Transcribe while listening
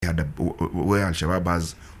where Al-Shabaab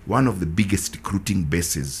has one of the biggest recruiting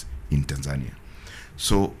bases in Tanzania.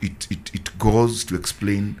 So it goes to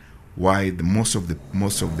explain why most of the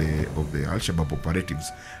Alshabaab operatives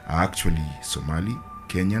are actually Somali,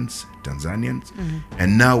 Kenyans, Tanzanians,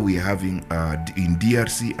 and now we are having in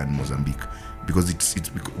DRC and Mozambique, because it's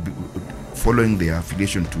following their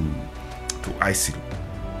affiliation to ISIL.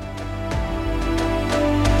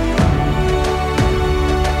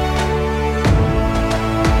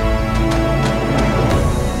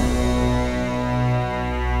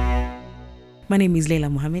 My name is Leila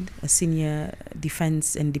Mohamed, a senior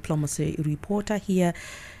defense and diplomacy reporter here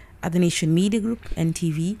at the Nation Media Group,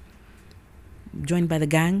 NTV, joined by the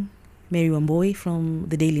gang, Mary Wambui from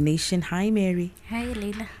the Daily Nation. Hi, Mary. Hi,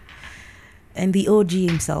 Leila. And the OG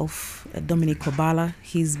himself, Dominick Wabala.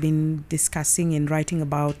 He's been discussing and writing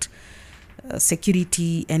about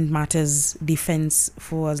security and matters defense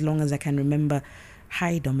for as long as I can remember.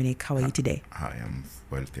 Hi, Dominick. How are you today? I am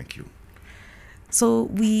well, thank you. So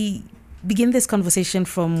we begin this conversation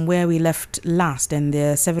from where we left last, and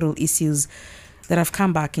there are several issues that have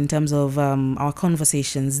come back in terms of our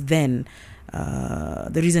conversations then.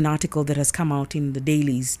 There is an article that has come out in the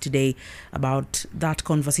dailies today about that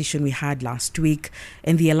conversation we had last week,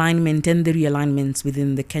 and the alignment and the realignments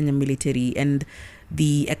within the Kenyan military and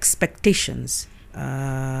the expectations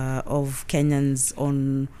of Kenyans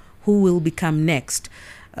on who will become next.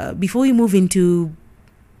 Before we move into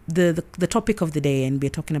the topic of the day, and we're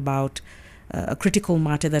talking about a critical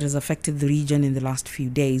matter that has affected the region in the last few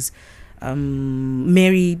days.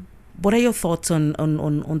 Mary, what are your thoughts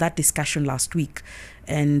on that discussion last week,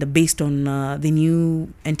 and based on the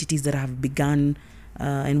new entities that have begun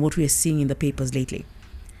and what we are seeing in the papers lately?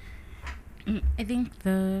 I think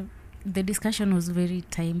the discussion was very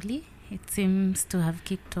timely. It seems to have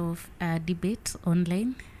kicked off a debate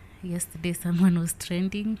online. Yesterday someone was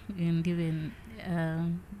trending, and even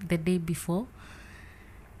the day before.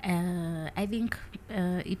 I think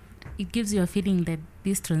it gives you a feeling that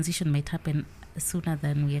this transition might happen sooner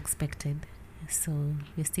than we expected. So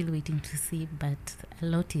we're still waiting to see, but a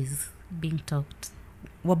lot is being talked.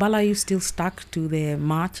 Wabala, are you still stuck to the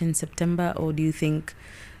March and September, or do you think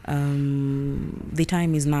the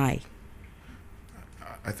time is nigh?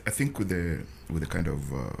 I think with the kind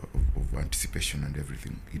of anticipation and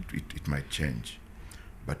everything, it might change.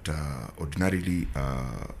 But ordinarily,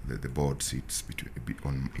 the board sits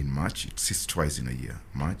in March. It sits twice in a year,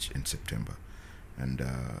 March and September. And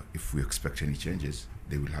if we expect any changes,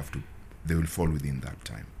 they will fall within that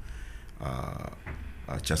time.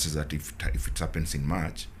 Chances that if it happens in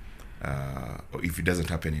March, or if it doesn't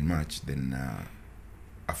happen in March, then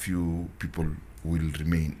a few people will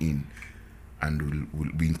remain in and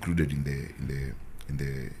will be included in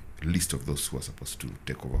the list of those who are supposed to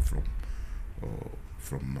take over from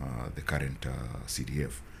the current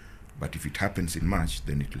CDF. But if it happens in March,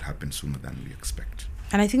 then it will happen sooner than we expect.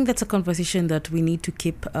 And I think that's a conversation that we need to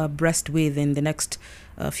keep abreast with in the next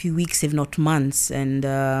few weeks, if not months. And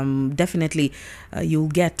definitely you'll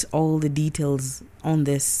get all the details on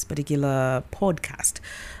this particular podcast.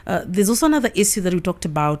 There's also another issue that we talked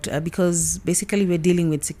about because basically we're dealing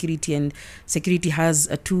with security, and security has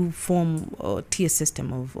a two-form tier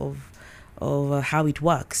system of how it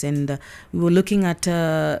works. And we were looking at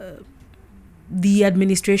the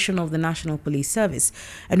administration of the National Police Service,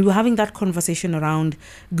 and we were having that conversation around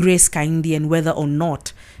Grace Kaindi and whether or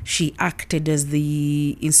not she acted as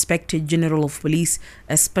the Inspector General of Police,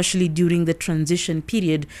 especially during the transition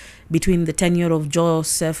period between the tenure of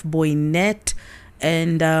Joseph Boynet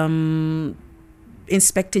and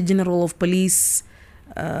Inspector General of Police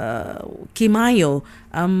Kimayo.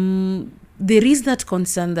 There is that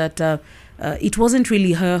concern that it wasn't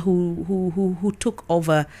really her who took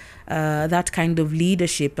over that kind of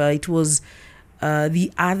leadership. It was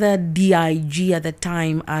the other DIG at the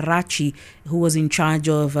time, Arachi, who was in charge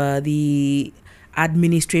of the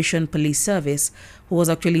Administration Police Service, who was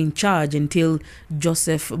actually in charge until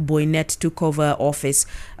Joseph Boynet took over office.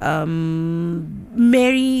 Mary,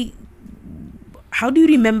 how do you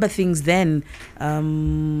remember things then,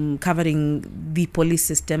 covering the police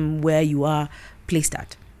system where you are placed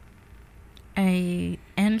at? I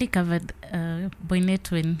only covered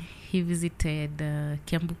Boynet when he visited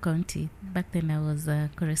Kiambu County. Back then I was a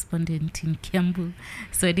correspondent in Kiambu,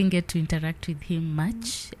 so I didn't get to interact with him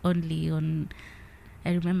much. I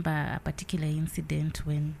remember a particular incident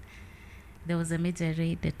when there was a major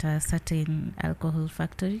raid at a certain alcohol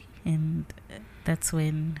factory, and that's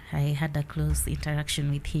when I had a close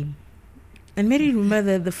interaction with him. And Mary,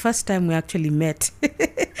 remember the first time we actually met.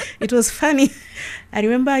 It was funny. I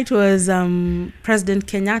remember it was President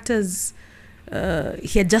Kenyatta's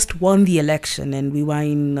he had just won the election, and we were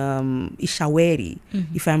in Ishaweri,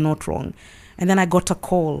 if I'm not wrong. And then I got a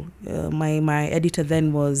call. My editor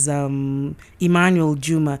then was Emmanuel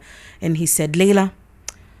Juma, and he said, Leila,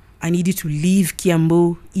 I need you to leave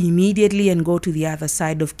Kiambu immediately and go to the other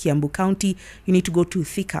side of Kiambu County. You need to go to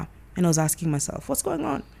Thika. And I was asking myself, what's going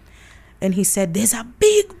on? And he said, there's a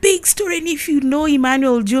big story. And if you know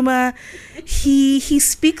Emmanuel Juma, he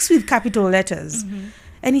speaks with capital letters.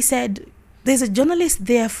 And he said, there's a journalist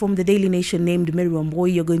there from the Daily Nation named Mary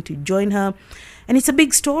Wambui. You're going to join her. And it's a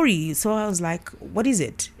big story. So I was like, what is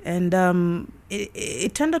it? And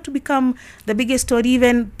it turned out to become the biggest story.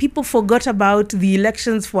 Even people forgot about the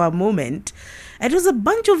elections for a moment. It was a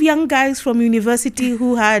bunch of young guys from university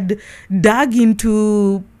who had dug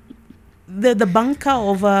into the bunker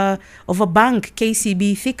of a bank,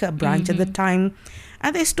 KCB Thika branch at the time.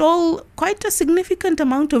 And they stole quite a significant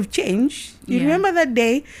amount of change. You remember that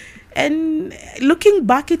day? And looking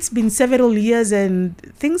back, it's been several years, and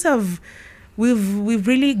things have... We've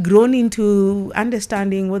really grown into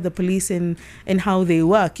understanding what the police and how they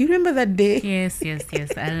work. You remember that day? Yes.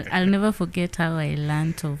 I'll never forget how I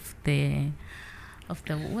learned of the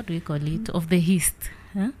what do we call it? Of the heist.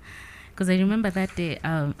 Because I remember that day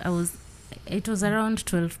it was around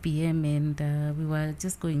 12 p.m. and we were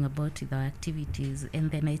just going about with our activities,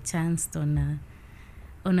 and then I chanced on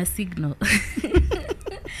a signal.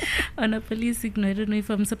 On a police signal. I don't know if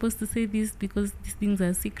I'm supposed to say this because these things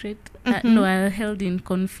are secret. No, are held in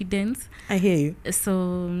confidence. I hear you.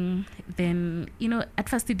 So then, at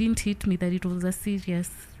first it didn't hit me that it was a serious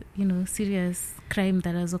crime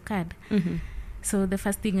that has occurred. So the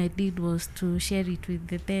first thing I did was to share it with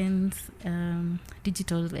the then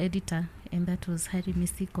digital editor, and that was Harry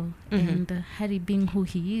Misiko. And Harry, being who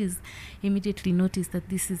he is, immediately noticed that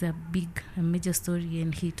this is a major story,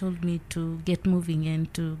 and he told me to get moving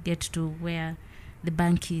and to get to where the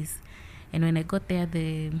bank is. And when I got there,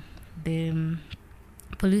 the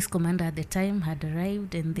police commander at the time had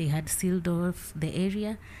arrived, and they had sealed off the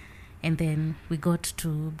area, and then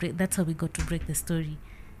that's how we got to break the story.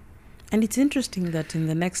 And it's interesting that in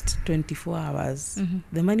the next 24 hours,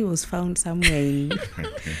 the money was found somewhere in...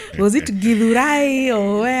 Was it Githurai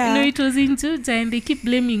or where? No, it was in Georgia, and they keep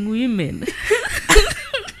blaming women.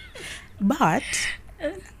 But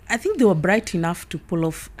I think they were bright enough to pull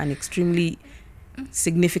off an extremely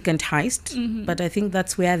significant heist. But I think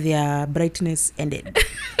that's where their brightness ended.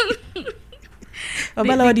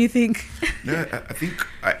 Wabala, what do you think? No,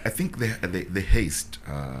 I think the haste...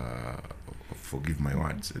 forgive my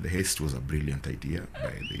words, the haste was a brilliant idea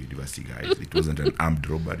by the university guys. It wasn't an armed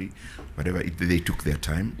robbery, whatever. They took their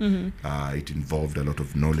time. It involved a lot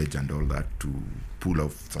of knowledge and all that to pull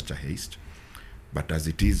off such a haste. But as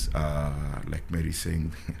it is, like Mary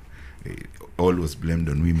saying, all was blamed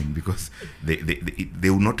on women because they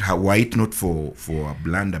would not have, were it not for a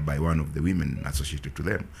blunder by one of the women associated to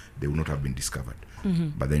them, they would not have been discovered.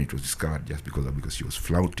 But then it was discovered just because she was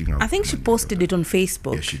flouting out. I think she posted it on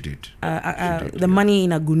Facebook. Yeah, she did. The money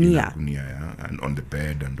in a gunia. And on the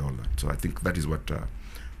bed and all that. So I think that is what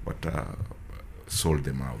sold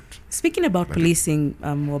them out. Speaking about policing,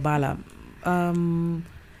 Wabala,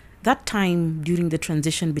 that time during the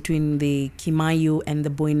transition between the Kimayo and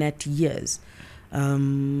the Boynet years,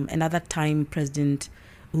 and at that time President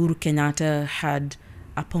Uhuru Kenyatta had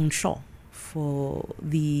a penchant for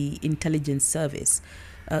the intelligence service.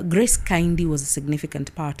 Grace Kaindi was a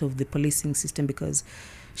significant part of the policing system because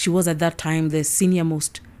she was at that time the senior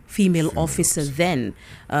most female officer then.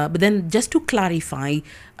 But then just to clarify,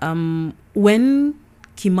 when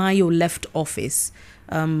Kimayo left office,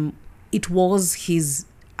 it was his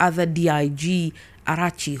other DIG,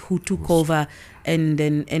 Arachi, who took over and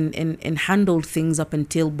handled things up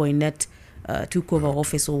until Boynet took over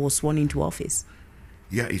office or was sworn into office.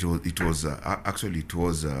 Yeah, it was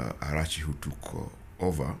Arachi who took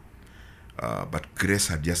over, but Grace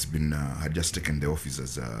had just taken the office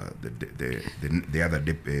as the other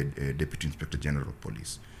Deputy Inspector General of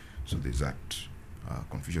Police. So there's that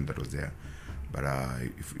confusion that was there. But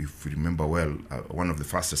if you remember well, one of the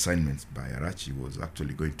first assignments by Arachi was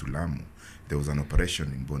actually going to Lamu. There was an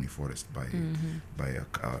operation in Boni Forest by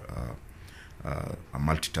a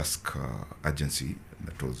multitask agency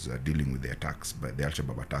that was dealing with the attacks, by the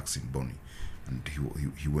Alshabaab attacks in Boni, and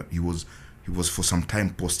he was for some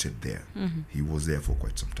time posted there. He was there for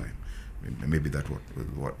quite some time. Maybe that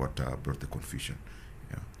what brought the confusion.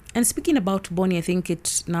 Yeah. And speaking about Boni, I think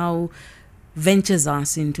it now ventures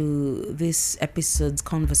us into this episode's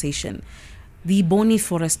conversation. The Boni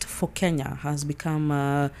Forest for Kenya has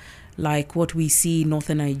become like what we see in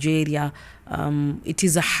northern Nigeria. It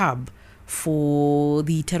is a hub for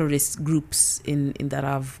the terrorist groups in that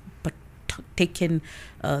have taken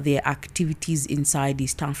their activities inside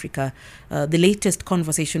East Africa. The latest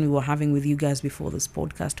conversation we were having with you guys before this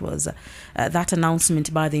podcast was that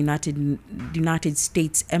announcement by the United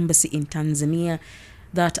States Embassy in Tanzania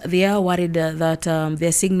that they are worried that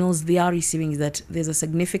their signals they are receiving is that there's a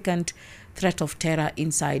significant threat of terror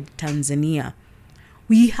inside Tanzania.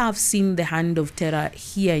 We have seen the hand of terror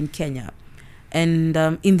here in Kenya, and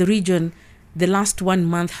in the region, the last 1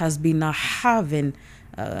 month has been a haven,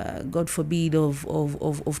 God forbid,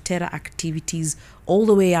 of terror activities all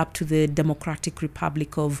the way up to the Democratic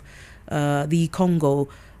Republic of the Congo.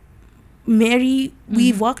 Mary,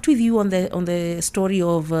 we've worked with you on the story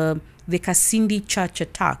of the Kasindi church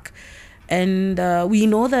attack, and we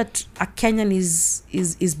know that a Kenyan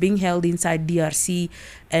is being held inside DRC,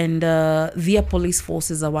 and their police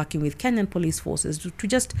forces are working with Kenyan police forces to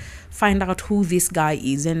just find out who this guy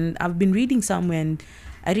is. And I've been reading somewhere, and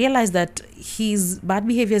I realized that his bad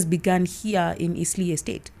behaviors began here in Eastleigh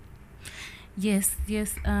Estate. Yes.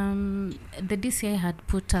 The DCI had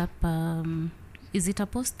put up, is it a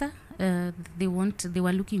poster? They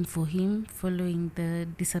were looking for him following the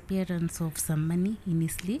disappearance of some money in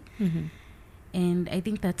Eastleigh. Mm-hmm. And I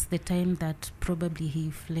think that's the time that probably he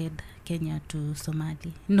fled Kenya to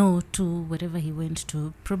to wherever he went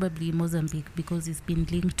to, probably Mozambique, because he's been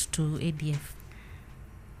linked to ADF.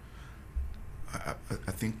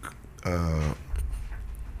 I think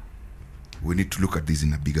we need to look at this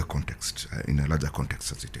in a bigger context, in a larger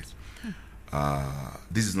context as it is.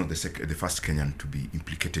 This is not the first Kenyan to be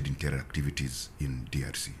implicated in terror activities in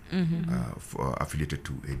DRC, affiliated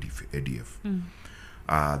to ADF.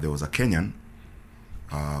 There was a Kenyan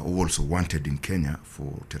who also wanted in Kenya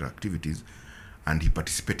for terror activities, and he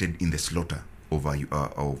participated in the slaughter of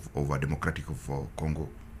a Democratic of Congo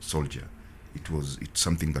soldier. It's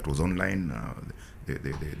something that was online.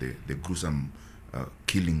 The gruesome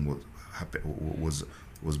killing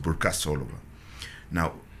was broadcast all over.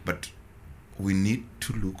 Now, but we need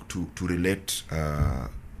to look to relate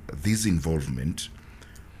this involvement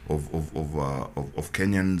of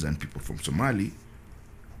Kenyans and people from Somali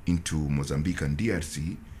into Mozambique and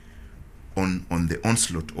DRC on the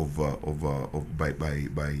onslaught by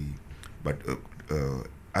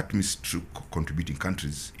ATMIS contributing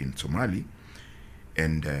countries in Somali,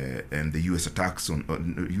 and the U.S. attacks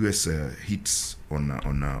on U.S. hits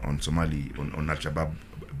on Somali on Alshabaab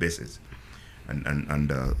bases and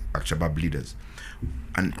Alshabaab leaders,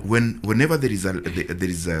 and whenever there is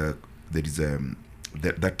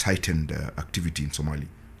that tightened activity in Somali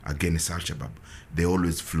against Alshabaab, they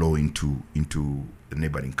always flow into the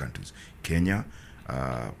neighboring countries: Kenya,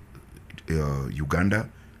 Uganda,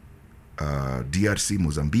 DRC,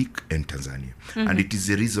 Mozambique, and Tanzania. Mm-hmm. And it is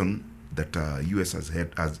the reason that U.S.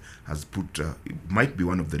 has put, it might be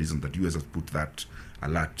one of the reasons that U.S. has put that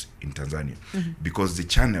alert in Tanzania, because the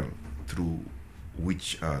channel through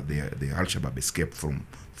which the Al-Shabaab escaped from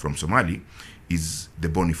Somali is the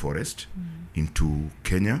Boni Forest into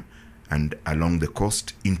Kenya, and along the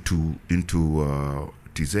coast into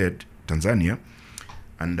TZ, Tanzania,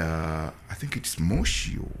 and I think it's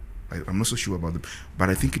Moshi. I'm not so sure about them, but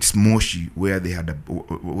I think it's Moshi where they had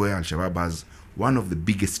where Al-Shabaab has one of the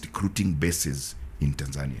biggest recruiting bases in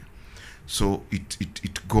Tanzania. So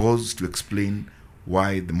it goes to explain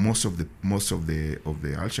why most of the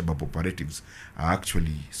Alshabaab operatives are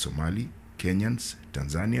actually Somali, Kenyans,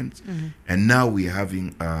 Tanzanians, and now we are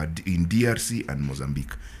having in DRC and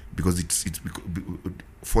Mozambique, because it's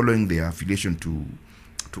following their affiliation to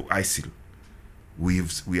ISIL. We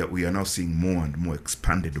are now seeing more and more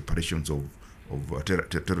expanded operations of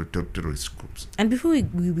terrorist groups. And before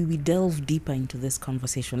we delve deeper into this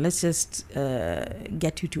conversation, let's just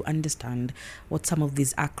get you to understand what some of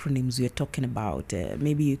these acronyms we are talking about.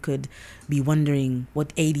 Maybe you could be wondering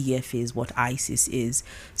what ADF is, what ISIS is.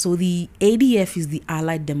 So the ADF is the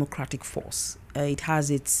Allied Democratic Force. It has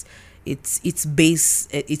its base,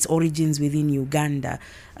 its origins within Uganda.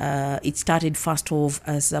 It started first off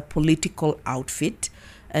as a political outfit,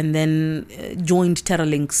 and then joined terror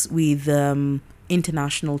links with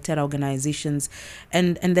international terror organizations,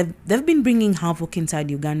 and they've been bringing havoc inside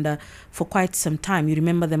Uganda for quite some time. You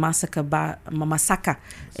remember the Masaka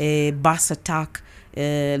bus attack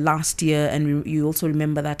last year, and you also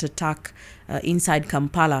remember that attack inside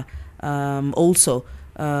Kampala also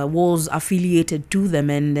was affiliated to them,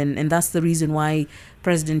 and that's the reason why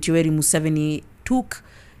President Yoweri Museveni took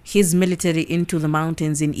his military into the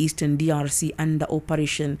mountains in eastern DRC under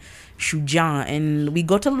Operation Shujaa. And we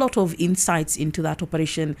got a lot of insights into that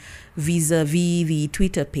operation vis-a-vis the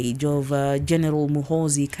Twitter page of General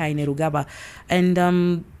Muhoozi Kainerugaba.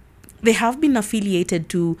 And they have been affiliated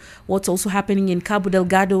to what's also happening in Cabo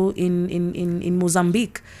Delgado in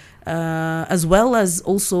Mozambique, as well as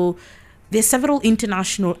also there's several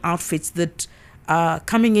international outfits that are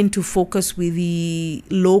coming into focus with the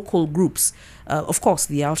local groups. Of course,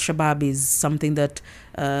 the Al-Shabaab is something that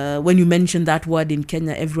when you mention that word in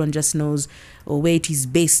Kenya, everyone just knows where it is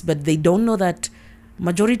based, but they don't know that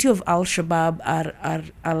majority of Al-Shabaab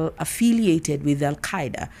are affiliated with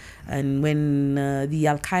Al-Qaeda. And when the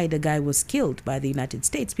Al-Qaeda guy was killed by the United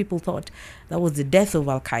States, people thought that was the death of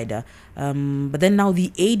Al-Qaeda. But then now the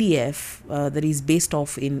ADF that is based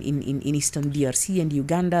off in Eastern DRC and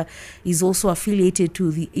Uganda is also affiliated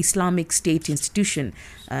to the Islamic State institution.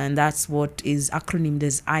 And that's what is acronymed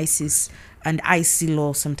as ISIS and ISIL,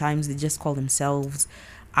 or sometimes they just call themselves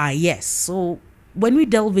IS. So when we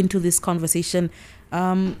delve into this conversation,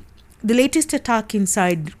 the latest attack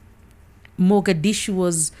inside Mogadishu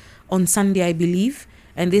was on Sunday, I believe,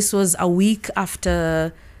 and this was a week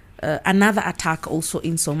after another attack also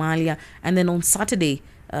in Somalia. And then on Saturday,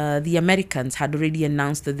 the Americans had already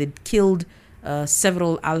announced that they'd killed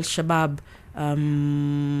several Al-Shabaab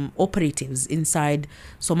operatives inside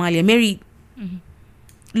Somalia. Mary,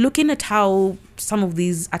 looking at how some of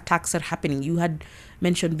these attacks are happening, you had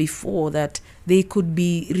mentioned before that they could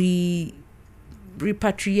be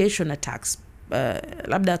repatriation attacks,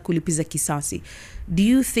 labda kulipiza kisasi. Do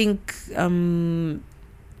you think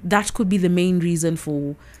that could be the main reason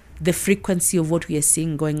for the frequency of what we are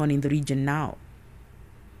seeing going on in the region now?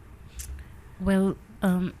 Well,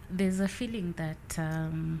 there's a feeling that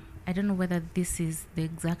I don't know whether this is the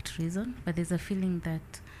exact reason, but there's a feeling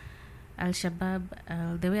that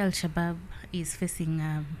Al-Shabaab, the way Al-Shabaab is facing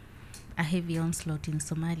a heavy onslaught in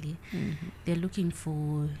Somalia, they're looking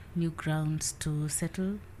for new grounds to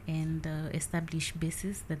settle and establish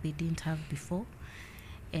bases that they didn't have before.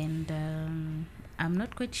 And I'm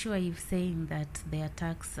not quite sure if saying that the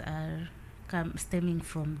attacks are stemming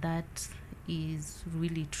from that is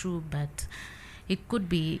really true, but it could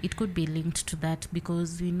be linked to that,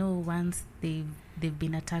 because we know once they've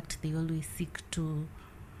been attacked, they always seek to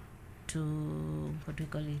what do we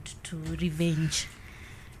call it, to revenge.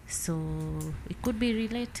 So it could be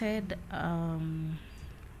related,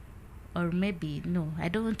 or maybe no. I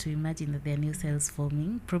don't want to imagine that there are new cells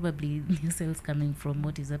forming. Probably new cells coming from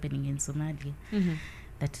what is happening in Somalia.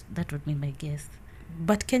 That would be my guess.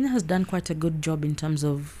 But Kenya has done quite a good job in terms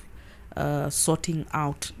of sorting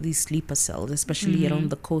out these sleeper cells, especially around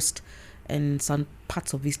the coast and some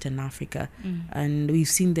parts of Eastern Africa. And we've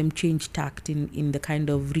seen them change tact in the kind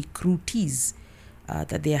of recruitees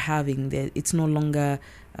that they're having. It's no longer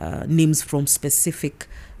names from specific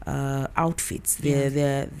outfits.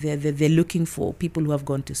 They're looking for people who have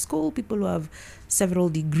gone to school, people who have several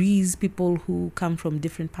degrees, people who come from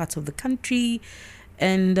different parts of the country,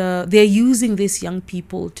 and they're using these young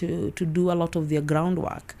people to do a lot of their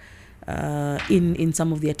groundwork in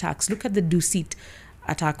some of the attacks. Look at the Dusit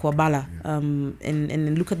attack, Wabala,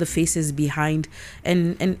 and look at the faces behind.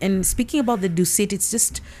 And speaking about the Dusit, it's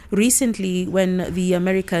just recently when the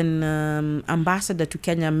American ambassador to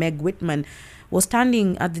Kenya, Meg Whitman, was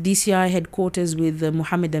standing at the DCI headquarters with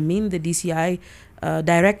Mohammed Amin, the DCI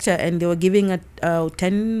director, and they were giving a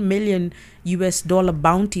 $10 million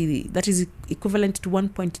bounty that is equivalent to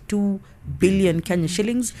 1.2 billion Kenyan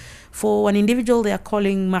shillings for an individual they are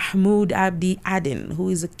calling Mahmoud Abdi Aden, who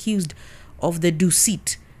is accused of the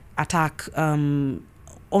Dusit attack on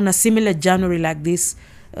a similar January like this.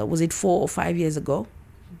 Was it 4 or 5 years ago?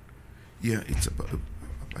 Yeah, it's about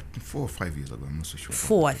 4 or 5 years ago. I'm not so sure.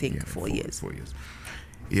 4, I think. Yeah, 4 years. 4 years.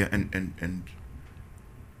 Yeah, and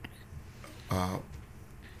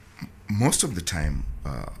most of the time,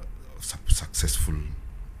 successful,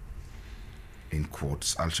 in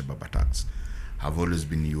quotes, Al-Shabaab attacks have always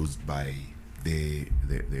been used by the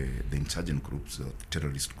insurgent groups, the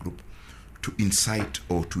terrorist group, to incite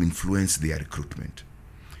or to influence their recruitment.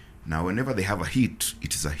 Now, whenever they have a hit,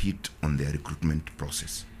 it is a hit on their recruitment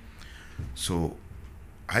process. So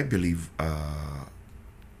I believe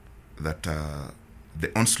that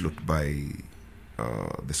the onslaught by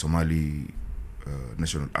the Somali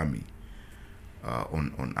National Army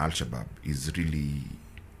on Al-Shabaab is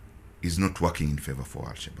not working in favor for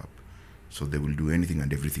Al-Shabaab. So they will do anything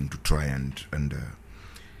and everything to try and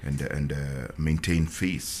maintain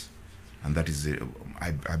face. And that is,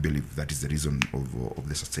 I believe, that is the reason of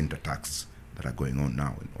the sustained attacks that are going on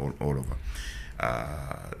now all over.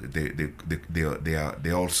 They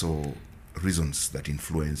are also reasons that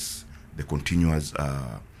influence the continuous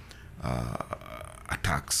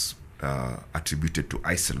attacks attributed to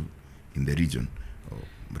ISIL in the region.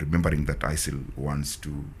 Remembering that ISIL wants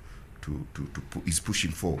to is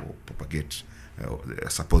pushing for or propagate a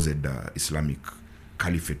supposed Islamic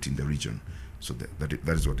caliphate in the region. So that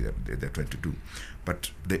is what they're trying to do.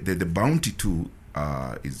 But the bounty too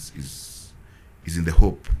is in the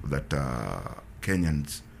hope that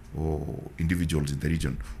Kenyans or individuals in the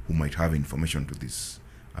region who might have information to these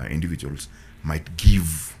individuals might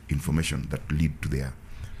give information that lead to their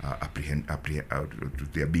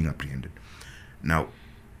their being apprehended. Now,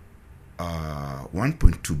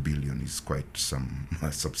 1.2 billion is quite some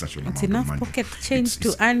substantial amount of money. It's enough pocket change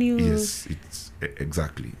to earn you. Yes, it's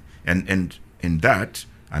exactly, and that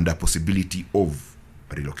under possibility of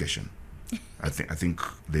relocation. I think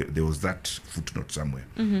there was that footnote somewhere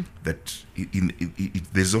that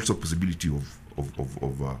there's also possibility of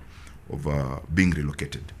being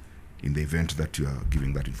relocated in the event that you are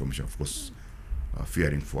giving that information. Of course,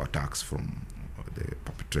 fearing for attacks from the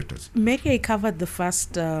perpetrators. Mary, I covered the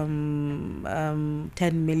first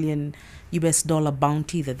 $10 million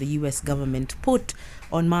bounty that the U.S. government put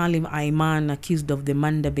on Maalim Aiman, accused of the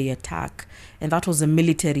Manda Bay attack, and that was a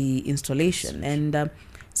military installation. And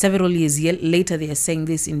several years later, they are saying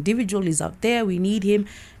this individual is out there, we need him,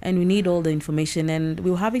 and we need all the information. And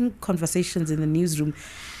we were having conversations in the newsroom,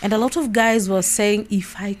 and a lot of guys were saying,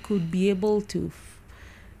 if I could be able to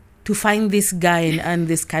find this guy and earn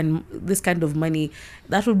this kind of money,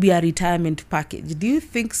 that would be a retirement package. Do you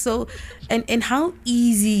think so? And how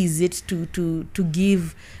easy is it to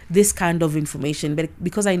give this kind of information? But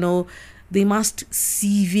because I know they must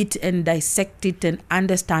sieve it and dissect it and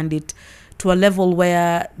understand it to a level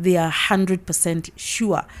where they are 100%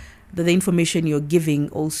 sure that the information you're giving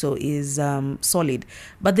also is solid.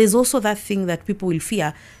 But there's also that thing that people will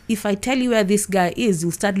fear. If I tell you where this guy is,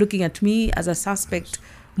 you'll start looking at me as a suspect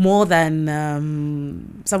more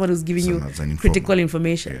than someone who's giving you critical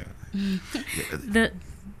information. Yeah.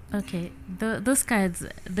 Those cards,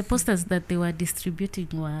 the posters that they were distributing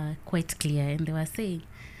were quite clear, and they were saying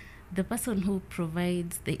the person who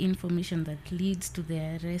provides the information that leads to the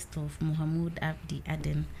arrest of Mohamud Abdi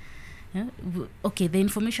Aden. The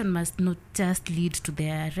information must not just lead to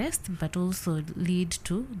their arrest, but also lead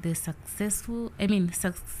to the successful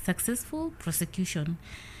prosecution.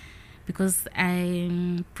 Because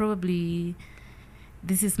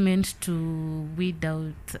this is meant to weed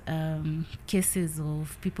out cases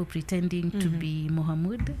of people pretending to be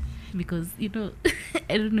Mohamud. Because, I don't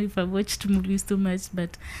know if I've watched movies too much,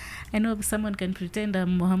 but I know someone can pretend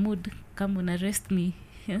I'm Mohamud, come and arrest me.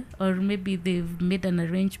 Yeah? Or maybe they've made an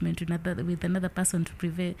arrangement with another person to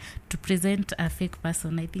present a fake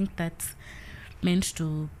person. I think that's meant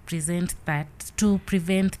to prevent that.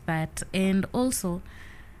 And also,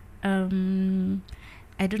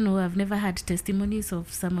 I don't know, I've never had testimonies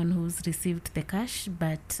of someone who's received the cash,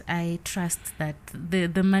 but I trust that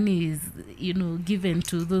the money is, given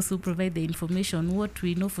to those who provide the information. What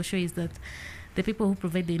we know for sure is that the people who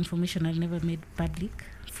provide the information are never made public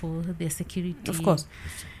for their security. Of course.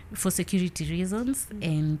 For security reasons.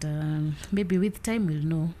 And maybe with time we'll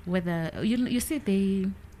know whether, you see,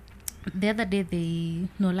 the other day,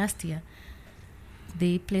 last year,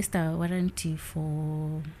 they placed a warranty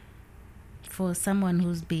for someone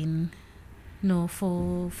who's been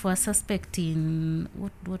for a suspect in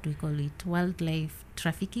what do we call it, wildlife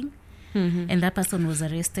trafficking, and that person was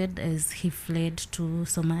arrested as he fled to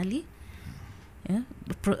Somalia.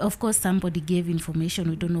 Of course, somebody gave information.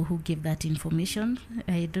 We don't know who gave that information.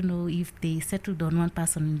 I don't know if they settled on one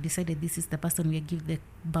person and decided this is the person we give the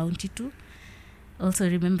bounty to. Also,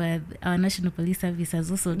 remember, our National Police Service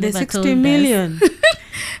has also the never 60 told million us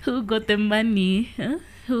who got the money,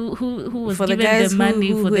 who was for given the money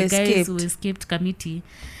who for the escaped. guys who escaped committee.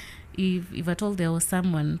 If at all there was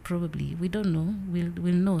someone, probably, we don't know.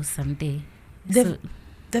 We'll know someday.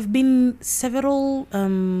 There've been several,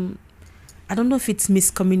 I don't know if it's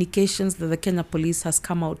miscommunications that the Kenya Police has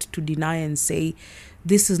come out to deny and say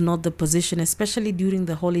this is not the position, especially during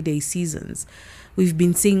the holiday seasons. We've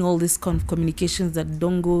been seeing all these communications that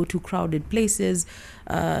don't go to crowded places.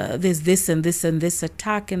 There's this and this and this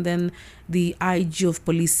attack, and then the IG of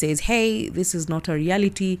police says, hey, this is not a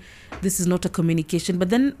reality. This is not a communication. But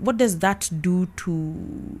then what does that do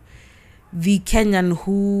to the Kenyan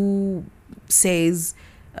who says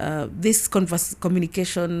this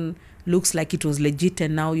communication looks like it was legit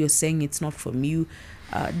and now you're saying it's not from you?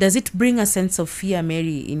 Does it bring a sense of fear,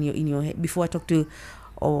 Mary, in your head? Before I talk to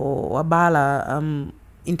Wabala,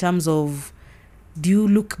 in terms of, do you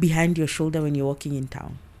look behind your shoulder when you're walking in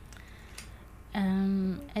town?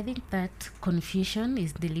 I think that confusion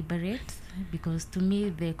is deliberate, because to me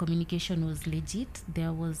the communication was legit.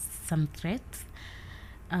 There was some threats.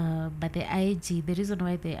 But the reason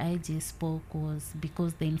why the IG spoke was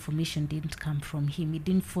because the information didn't come from him. He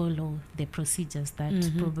didn't follow the procedures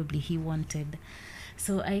that probably he wanted.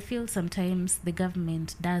 So I feel sometimes the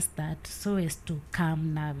government does that so as to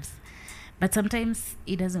calm nerves. But sometimes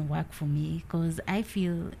it doesn't work for me, because I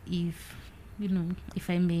feel if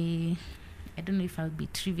I may, I don't know if I'll be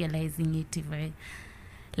trivializing it if I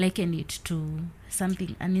liken it to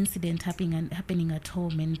an incident happening at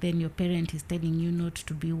home, and then your parent is telling you not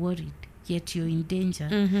to be worried, yet you're in danger.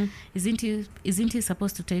 Isn't he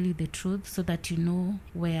supposed to tell you the truth so that you know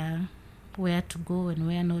where to go and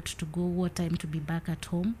where not to go, what time to be back at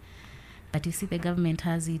home? But you see, the government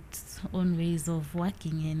has its own ways of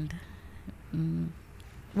working. And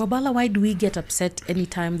Wabala, why do we get upset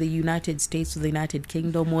anytime the United States or the United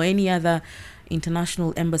Kingdom or any other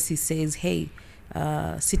international embassy says, hey,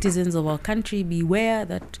 citizens of our country, beware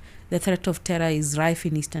that the threat of terror is rife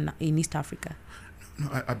in East Africa? No,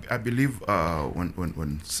 I believe when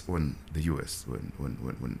the US,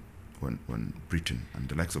 when Britain and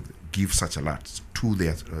the likes of give such alerts to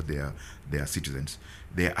their citizens,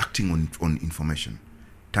 they are acting on information,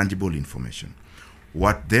 tangible information.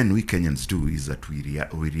 What then we Kenyans do is that we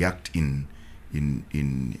react in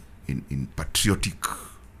patriotic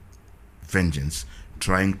vengeance,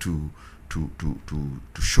 trying to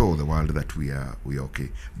show the world that we are okay.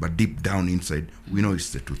 But deep down inside, we know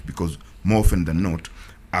it's the truth, because more often than not,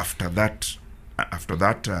 after that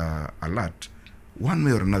alert, one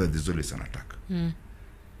way or another, there's always an attack.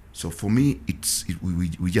 So for me,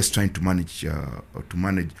 we just trying to manage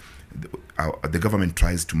the government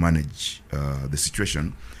tries to manage the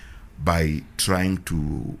situation by trying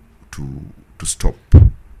to stop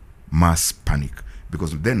mass panic,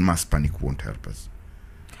 because then mass panic won't help us.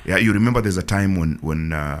 Yeah, you remember there's a time when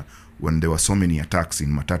there were so many attacks in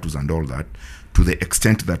matatus and all that, to the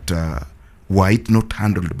extent that were it not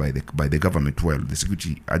handled by the government well, the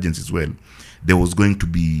security agencies well, there was going to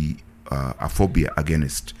be a phobia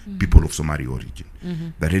against people of Somali origin.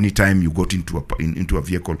 That any time you got into a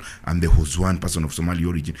vehicle and there was one person of Somali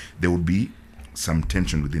origin, there would be some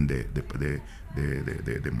tension within the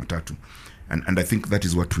matatu. And I think that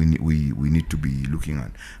is what we need to be looking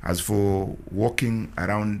at. As for walking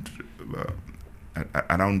around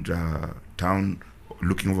town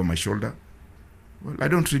looking over my shoulder, well, I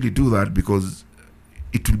don't really do that, because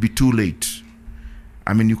it will be too late.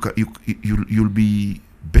 I mean, you'll be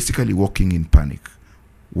basically walking in panic,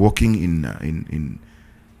 walking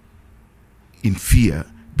in fear,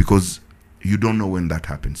 because you don't know when that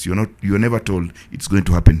happens. You're never told it's going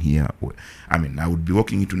to happen here. I mean, I would be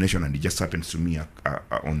walking into Nation and it just happens to me at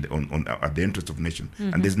the entrance of Nation,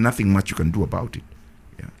 and there's nothing much you can do about it.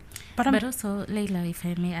 Yeah. But also, Leila, if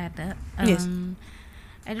I may add, yes.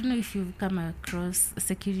 I don't know if you've come across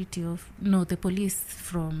the police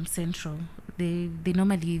from Central. They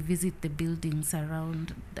normally visit the buildings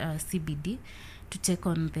around CBD to check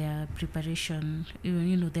on their preparation,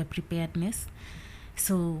 their preparedness.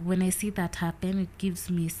 So when I see that happen, it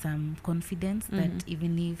gives me some confidence that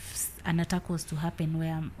even if an attack was to happen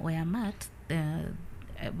where I'm at, I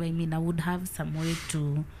would have some way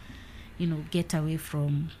to, get away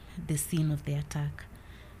from the scene of the attack.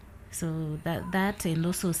 So that and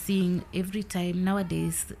also seeing every time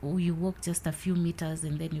nowadays, you walk just a few meters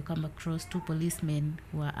and then you come across two policemen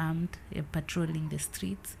who are armed patrolling the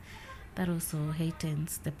streets. That also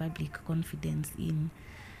heightens the public confidence in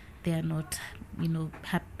there not,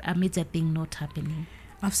 a major thing not happening.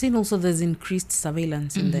 I've seen also there's increased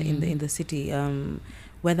surveillance in the city,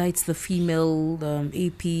 whether it's the female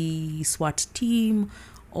AP SWAT team,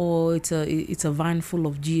 or it's a van full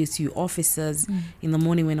of GSU officers. In the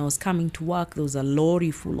morning when I was coming to work, there was a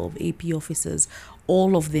lorry full of AP officers,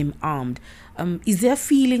 all of them armed. Is there a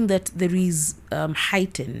feeling that there is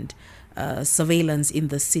heightened surveillance in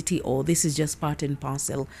the city, or this is just part and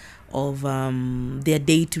parcel of their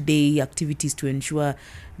day-to-day activities to ensure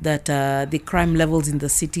that the crime levels in the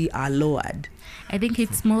city are lowered? I think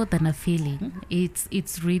it's more than a feeling.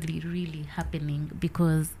 It's really, really happening,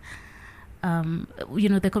 because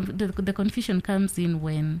the confusion comes in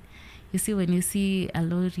when you see a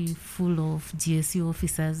lorry full of GSU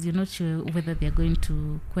officers. You're not sure whether they're going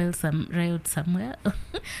to quell some riot somewhere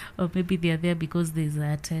or maybe they're there because there's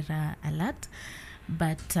a terror alert.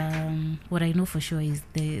 But what I know for sure is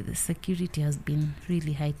the security has been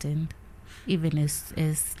really heightened, even as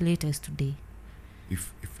late as today.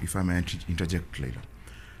 If I may interject,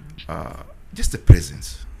 Leila, just the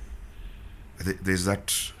presence. There's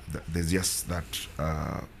just that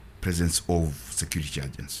presence of security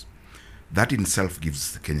agents. That in itself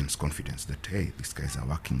gives the Kenyans confidence that, hey, these guys are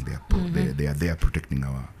working. They are there protecting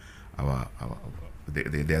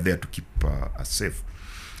they are there to keep us safe.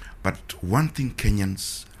 But one thing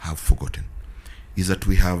Kenyans have forgotten is that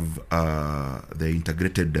we have the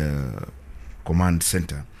integrated command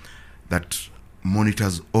center that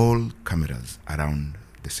monitors all cameras around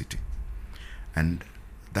the city, and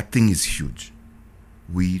that thing is huge.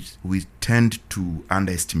 We tend to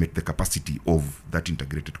underestimate the capacity of that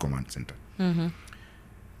integrated command center. Mm-hmm.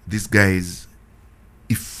 These guys,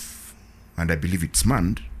 if, and I believe it's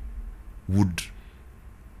manned,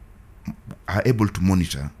 are able to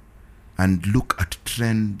monitor and look at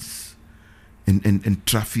trends in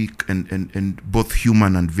traffic and both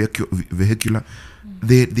human and vehicular.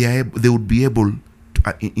 They would be able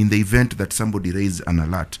to, in the event that somebody raises an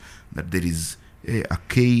alert that there is a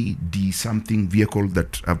KD something vehicle,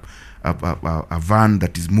 that a van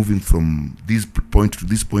that is moving from this point to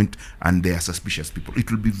this point, and they are suspicious people, it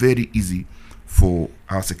will be very easy for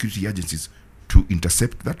our security agencies to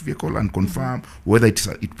intercept that vehicle and confirm whether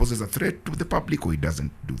it poses a threat to the public or it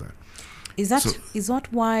doesn't do that. Is that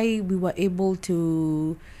why we were able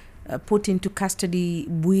to put into custody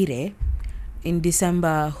Bwire in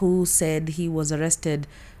December, who said he was arrested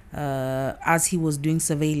as he was doing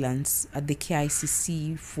surveillance at the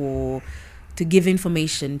KICC to give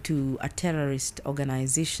information to a terrorist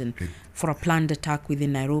organization for a planned attack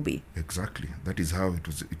within Nairobi? Exactly. That is how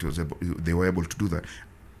they were able to do that.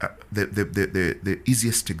 The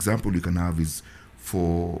easiest example you can have is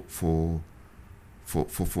for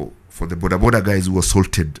the border guys who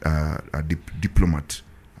assaulted a diplomat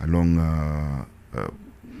along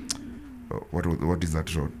what is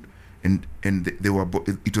that road, and they were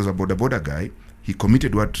it was a border guy. He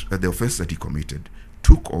committed the offense that he committed,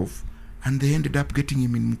 took off, and they ended up getting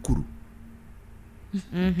him in Mukuru.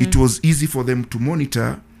 Mm-hmm. It was easy for them to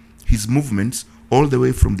monitor his movements all the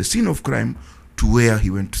way from the scene of crime to where he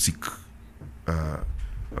went to seek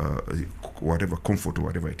whatever comfort or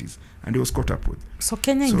whatever it is, and he was caught up with. So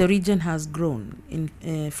Kenya in the region has grown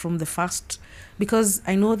from the first, because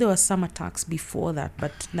I know there were some attacks before that,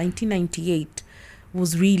 but 1998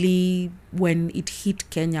 was really when it hit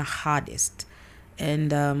Kenya hardest.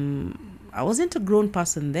 And I wasn't a grown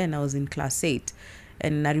person then. I was in class 8,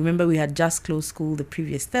 and I remember we had just closed school the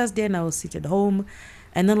previous Thursday, and I was sitting at home,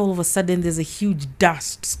 and then all of a sudden there's a huge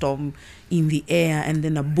dust storm in the air, and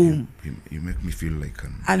then a boom. You make me feel like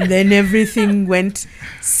and then everything went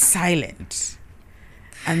silent.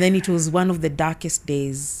 And then it was one of the darkest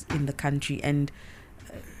days in the country. And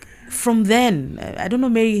from then, I don't know,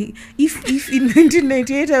 Mary, if in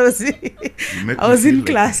 1998 I was in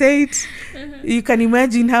class 8, you can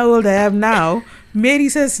imagine how old I am now. Mary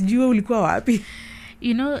says, "Jua ulikuwa wapi?"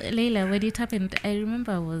 You know, Leila, when it happened, I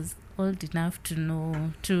remember I was old enough to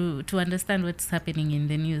know, to understand what's happening in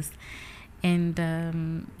the news. And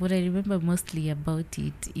what I remember mostly about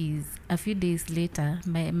it is a few days later,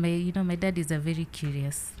 my dad is a very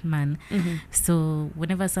curious man. Mm-hmm. So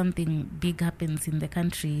whenever something big happens in the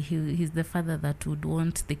country, he's the father that would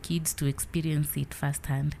want the kids to experience it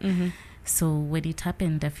firsthand. Mm-hmm. So when it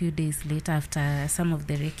happened a few days later, after some of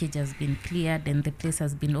the wreckage has been cleared and the place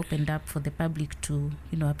has been opened up for the public to,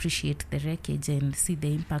 appreciate the wreckage and see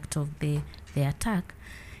the impact of the attack,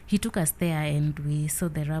 he took us there and we saw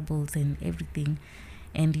the rubbles and everything.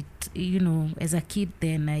 And it, as a kid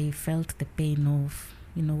then I felt the pain of,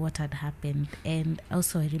 what had happened. And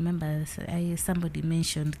also I remember somebody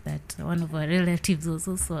mentioned that one of our relatives was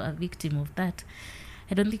also a victim of that.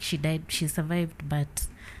 I don't think she died, she survived, but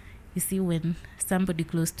you see, when somebody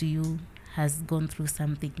close to you has gone through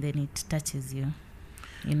something, then it touches you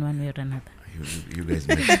in one way or another. You guys,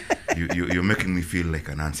 you're making me feel like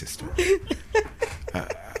an ancestor.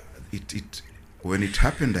 When it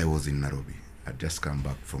happened, I was in Nairobi. I'd just come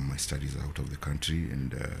back from my studies out of the country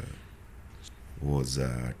and was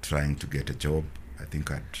trying to get a job. I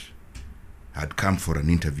think I'd come for an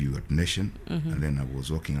interview at Nation, mm-hmm. and then I was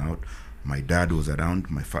walking out. My dad was around.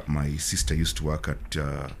 My sister used to work at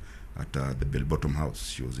the Bell Bottom House.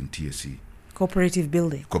 She was in TSC. Cooperative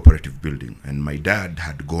building, and my dad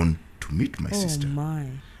had gone to meet my sister. Oh my!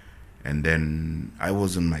 And then I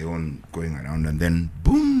was on my own going around, and then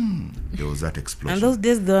boom, there was that explosion. And those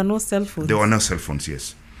days there were no cell phones. There were no cell phones,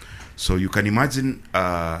 yes. So you can imagine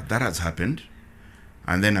that has happened,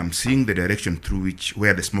 and then I'm seeing the direction through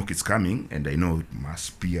where the smoke is coming, and I know it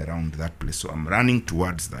must be around that place. So I'm running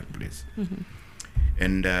towards that place. Mm-hmm.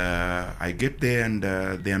 And I get there, and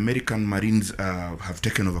the American Marines have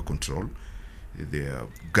taken over control. Their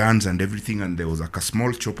guns and everything, and there was like a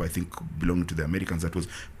small chopper, I think, belonging to the Americans, that was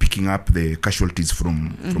picking up the casualties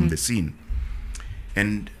from the scene.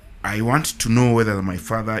 And I want to know whether my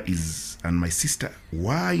father and my sister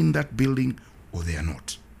were in that building or they are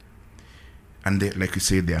not. and like you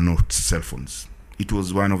say, there are no cell phones. It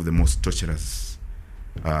was one of the most torturous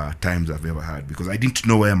times I've ever had, because I didn't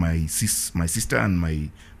know where my sister and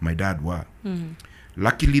my dad were.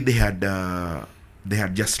 Luckily, they had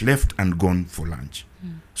just left and gone for lunch,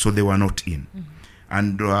 so they were not in.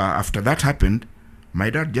 And after that happened, my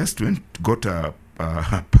dad just got a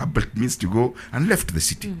public means to go and left the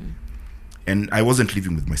city. And I wasn't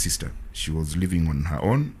living with my sister. She was living on her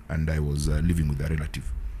own, and I was living with a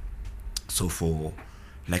relative. So for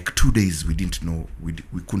like 2 days, we didn't know, we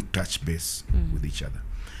couldn't touch base with each other.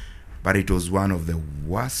 But it was one of the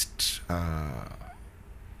worst,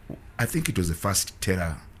 I think it was the first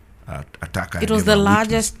terror attack. It was the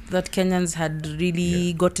largest that Kenyans had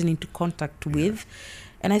really gotten into contact with.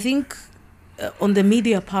 And I think on the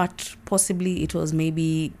media part, possibly it was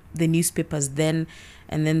maybe the newspapers then,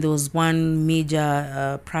 and then there was one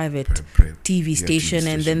major private TV station,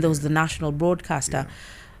 and then there was the national broadcaster.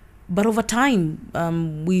 But over time,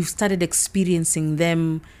 we've started experiencing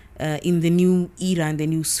them in the new era and the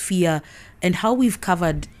new sphere, and how we've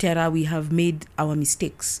covered terror. We have made our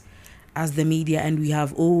mistakes as the media, and we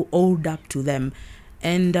have owed up to them.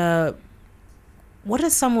 And what are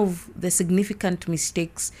some of the significant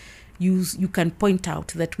mistakes you can point out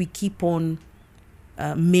that we keep on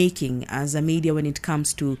making as a media when it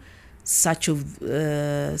comes to such of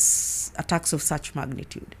attacks of such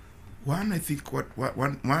magnitude? One, I think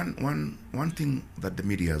one thing that the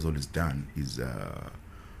media has always done is,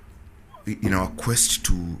 in our quest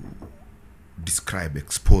to describe,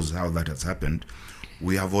 expose how that has happened,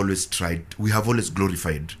 we have always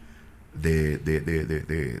glorified the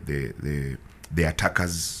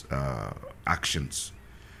attackers' actions,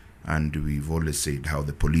 and we've always said how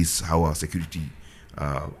the police, how our security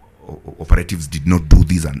operatives did not do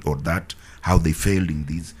this or that, how they failed in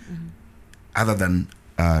this, other than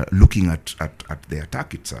looking at the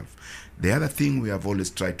attack itself. The other thing we have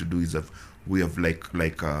always tried to do is we have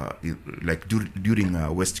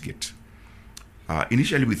during Westgate.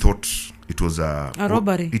 Initially, we thought it was a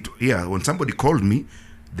robbery. When somebody called me,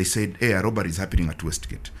 they said, "Hey, a robbery is happening at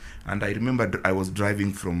Westgate." And I remember I was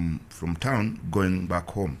driving from town going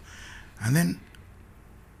back home, and then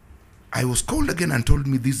I was called again and told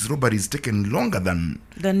me this robbery is taken longer than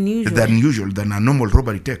usual, than a normal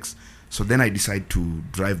robbery takes. So then I decided to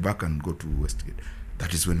drive back and go to Westgate.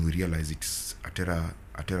 That is when we realized it's a terror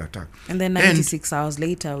attack. And then 96 hours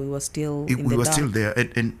later, we were still still there.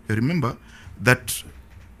 And remember that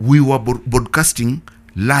we were broadcasting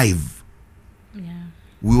live. Yeah.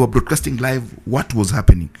 We were broadcasting live what was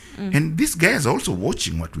happening. And these guys are also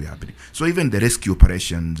watching what was happening. So even the rescue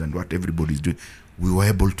operations and what everybody's doing, we were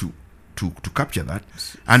able to capture that.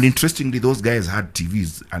 And interestingly, those guys had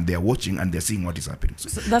TVs and they're watching and they're seeing what is happening.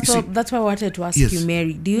 So that's why I wanted to ask you,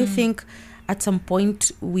 Mary. Do you think at some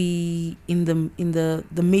point we, in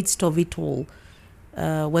the midst of it all,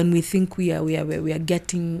 when we think we are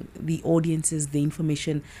getting the audiences the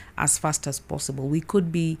information as fast as possible, we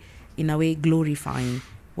could be in a way glorifying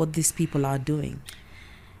what these people are doing?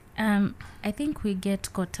 I think we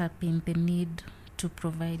get caught up in the need to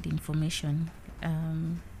provide information.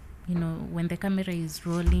 When the camera is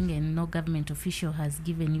rolling and no government official has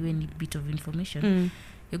given you any bit of information,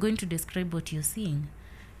 you're going to describe what you're seeing.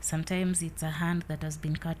 Sometimes it's a hand that has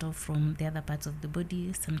been cut off from the other parts of the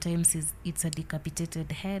body. Sometimes it's a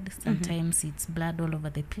decapitated head. Sometimes it's blood all over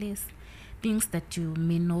the place. Things that you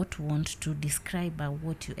may not want to describe are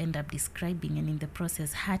what you end up describing, and in the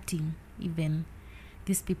process hurting even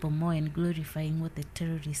these people more and glorifying what the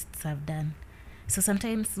terrorists have done. So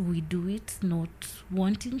sometimes we do it not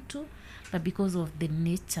wanting to, but because of the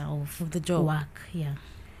nature of the job work. Yeah.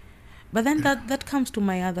 But then that comes to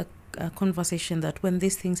my other conversation, that when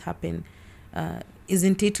these things happen,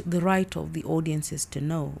 isn't it the right of the audiences to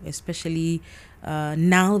know, especially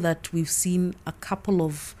now that we've seen a couple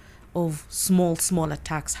of small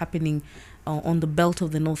attacks happening on the belt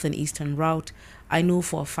of the north and eastern route? I know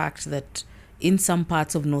for a fact that in some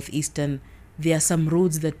parts of northeastern, there are some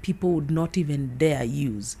roads that people would not even dare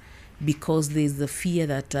use because there's the fear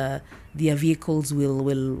that their vehicles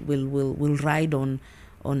will ride on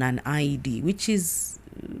an IED, which is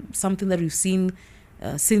something that we've seen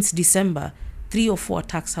since December. 3 or 4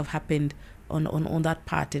 attacks have happened on that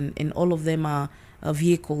part, and all of them are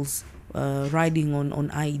vehicles riding on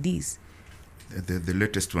IEDs. The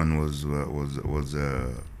latest one was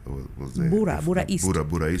Bura East.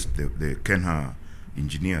 Bura East, the Kenha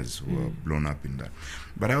engineers who were blown up in that.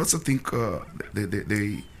 But I also think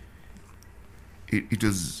it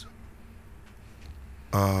was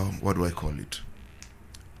what do I call it?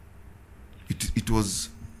 It was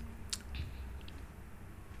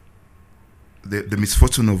the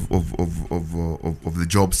misfortune of the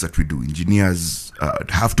jobs that we do. Engineers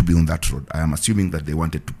have to be on that road. I am assuming that they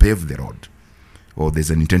wanted to pave the road, or there's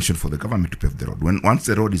an intention for the government to pave the road. Once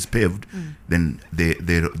the road is paved, then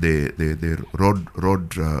the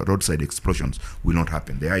roadside explosions will not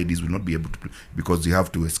happen. The IEDs will not be able to, because you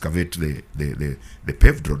have to excavate the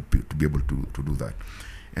paved road to be able to do that.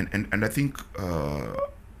 And I think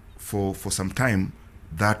for some time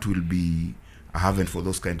that will be a haven for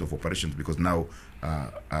those kinds of operations, because now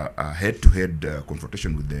a head-to-head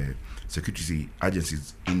confrontation with the security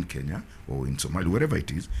agencies in Kenya or in Somalia, wherever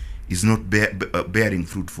it is not bearing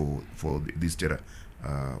fruit for these terror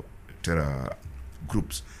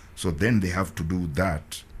groups. So then they have to do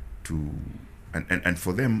that and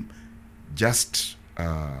for them, just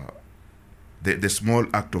the small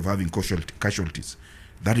act of having casualties,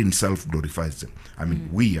 that in itself glorifies them. I mean,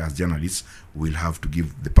 we as journalists will have to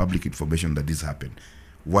give the public information that this happened.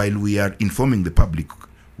 While we are informing the public,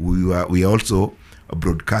 we are also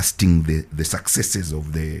broadcasting the successes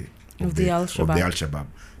of the Alshabaab.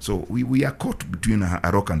 So we are caught between a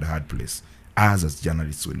rock and a hard place as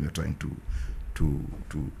journalists when we are trying to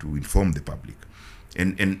inform the public.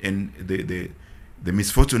 And the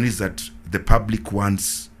misfortune is that the public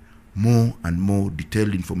wants more and more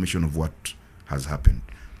detailed information of what has happened.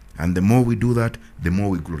 And the more we do that, the more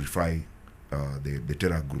we glorify the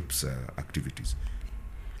terror group's activities.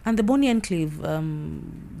 And the Boni Enclave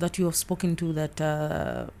that you have spoken to, that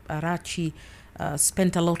Arachi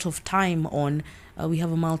spent a lot of time on, we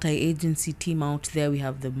have a multi-agency team out there. We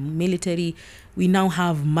have the military. We now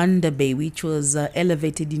have Mandabe, which was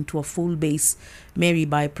elevated into a full base, Mary,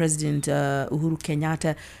 by President Uhuru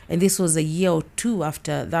Kenyatta. And this was a year or two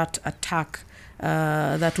after that attack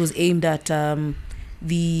that was aimed at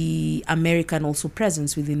the American also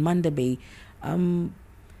presence within Mandabe.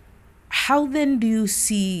 How then do you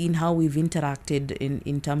see in how we've interacted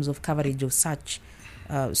in terms of coverage of such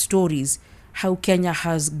stories, how Kenya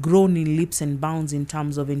has grown in leaps and bounds in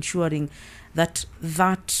terms of ensuring that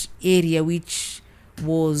that area, which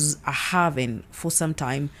was a haven for some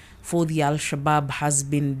time for the Al-Shabaab, has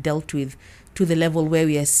been dealt with to the level where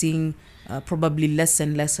we are seeing probably less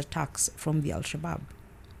and less attacks from the Al-Shabaab?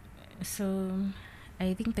 So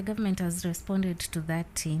I think the government has responded to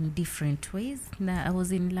that in different ways. Now, I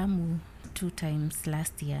was in Lamu 2 times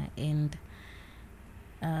last year, and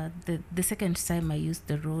the second time I used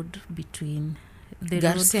the road between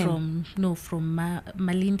from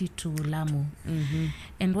Malindi to Lamu. Mm-hmm.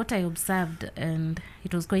 And what I observed, and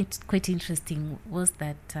it was quite interesting, was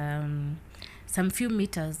that some few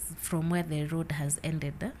meters from where the road has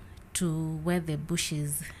ended to where the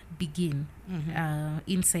bushes begin,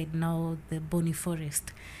 inside now the Boni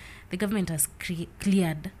forest, the government has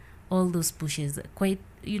cleared all those bushes, quite,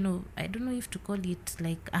 I don't know if to call it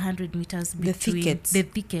like 100 meters between the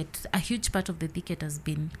thicket. A huge part of the thicket has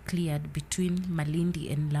been cleared between Malindi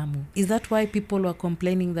and Lamu. Is that why people were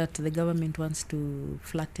complaining that the government wants to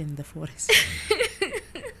flatten the forest?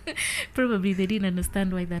 Probably they didn't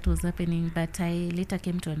understand why that was happening, but I later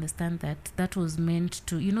came to understand that was meant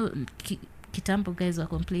to, Kitambo guys were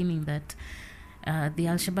complaining that the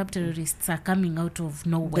Al-Shabaab terrorists are coming out of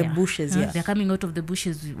nowhere. The bushes, yes. They're coming out of the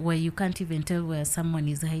bushes where you can't even tell where someone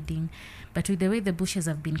is hiding. But with the way the bushes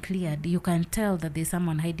have been cleared, you can tell that there's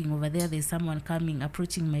someone hiding over there. There's someone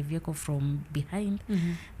approaching my vehicle from behind.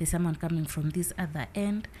 Mm-hmm. There's someone coming from this other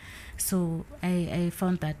end. So I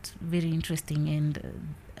found that very interesting, and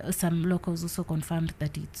some locals also confirmed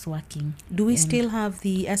that it's working. Do we still have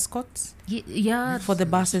the escorts? Yeah. For the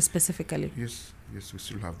buses specifically? Yes, we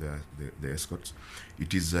still have the escorts.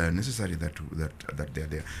 It is necessary that they are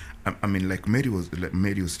there. I mean, like Mary was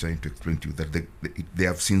trying to explain to you, that they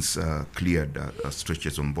have since cleared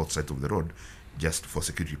stretches on both sides of the road, just for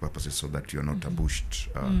security purposes, so that you're not ambushed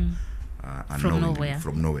from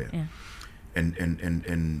nowhere. Yeah.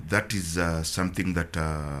 And that is something that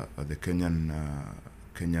the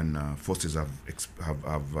Kenyan forces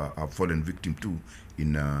have fallen victim to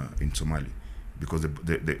in Somalia, because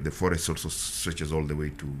the forest also stretches all the way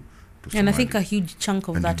to Somalia. And I think a huge chunk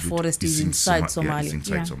of that forest is inside Somalia. Yeah, it's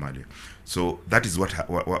inside Somalia. So that is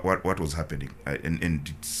what was happening, and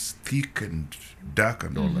it's thick and dark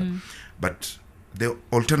and all that. But the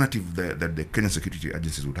alternative that the Kenyan security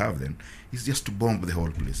agencies would have then is just to bomb the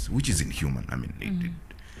whole place, which is inhuman. I mean,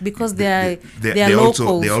 because they are locals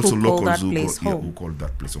who call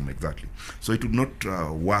that place home. Exactly. So it would not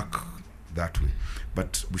work that way.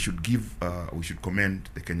 But we should commend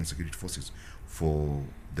the Kenyan security forces for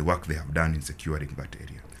the work they have done in securing that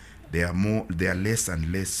area. There are less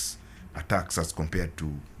and less attacks as compared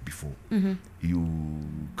to before. You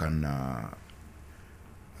can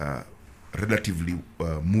relatively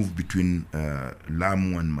move between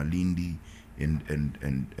Lamu and Malindi and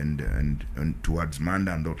towards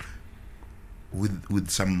Manda and all,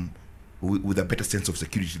 with a better sense of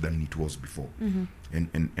security than it was before.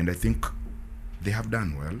 And I think they have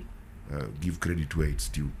done well. Give credit where it's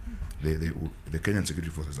due. The Kenyan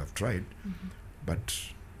security forces have tried, but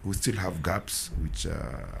we still have gaps, which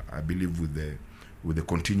I believe with the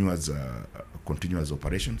continuous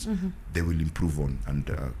operations, they will improve on and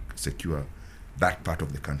secure that part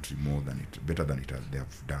of the country better than they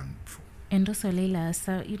have done before. And also, Leila,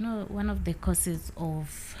 so, one of the causes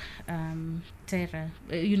of terror,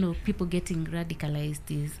 people getting radicalized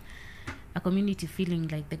is a community feeling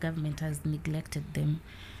like the government has neglected them.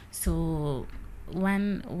 So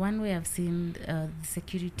one way I've seen the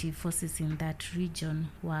security forces in that region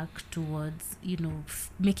work towards,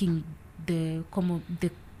 making the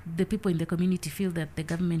people in the community feel that the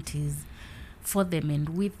government is for them and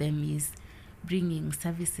with them is bringing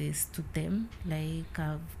services to them, like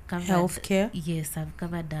I've covered healthcare. Yes, I've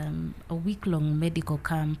covered a week-long medical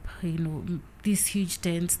camp. These huge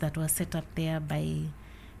tents that were set up there by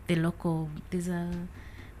the local. There's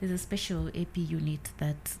a special AP unit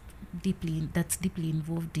that's deeply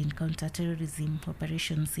involved in counter-terrorism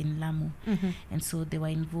operations in Lamu, and so they were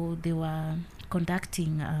involved. They were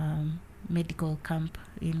conducting medical camp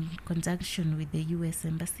in conjunction with the U.S.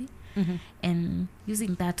 Embassy. And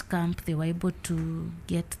using that camp, they were able to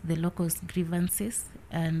get the locals' grievances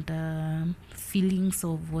and feelings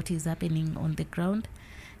of what is happening on the ground.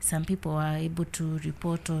 Some people are able to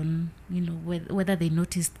report on, whether they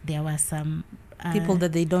noticed there were some people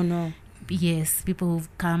that they don't know. Yes, people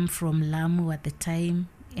who've come from Lamu at the time.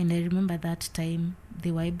 And I remember that time they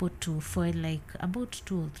were able to foil like about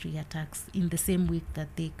 2 or 3 attacks in the same week that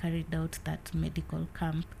they carried out that medical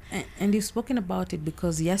camp. And you've spoken about it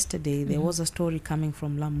because yesterday there was a story coming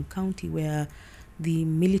from Lamu County where the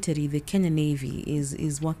military, the Kenya Navy,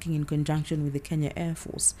 is working in conjunction with the Kenya Air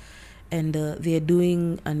Force, and they're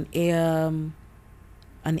doing an air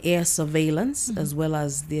surveillance, as well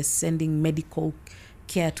as they're sending medical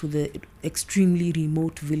care to the extremely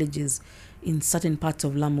remote villages in certain parts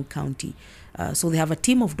of Lamu County. So they have a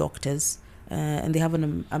team of doctors, and they have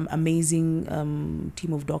an amazing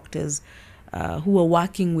team of doctors who are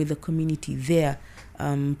working with the community there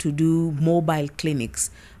to do mobile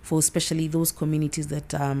clinics for especially those communities that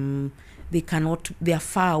they are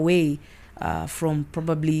far away from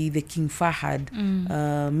probably the King Fahad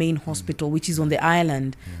main hospital, which is on the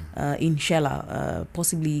island in Shela,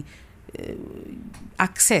 possibly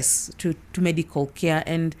access to medical care.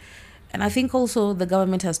 And I think also the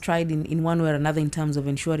government has tried in one way or another in terms of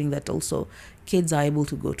ensuring that also kids are able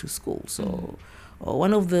to go to school. So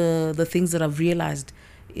one of the things that I've realized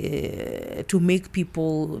to make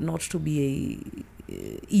people not to be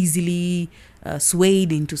easily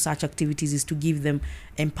swayed into such activities is to give them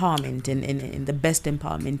empowerment, and the best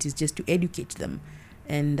empowerment is just to educate them,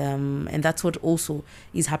 and that's what also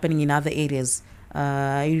is happening in other areas.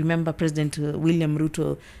 I remember President William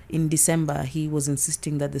Ruto in December, he was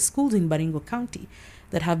insisting that the schools in Baringo County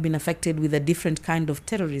that have been affected with a different kind of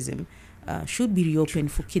terrorism should be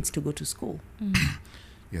reopened for kids to go to school.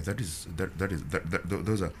 Yeah, those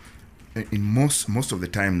are in most of the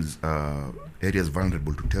times areas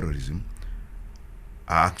vulnerable to terrorism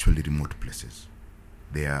are actually remote places.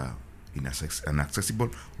 They are inaccessible,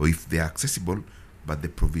 or if they are accessible, but the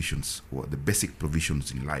provisions or the basic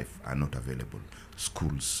provisions in life are not available.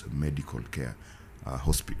 Schools, medical care,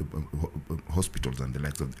 hospitals and the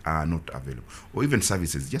likes of are not available. Or even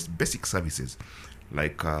services, just basic services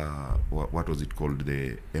like what was it called?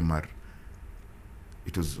 The MR.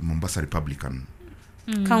 It was Mombasa Republican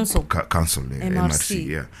Council, the MRC.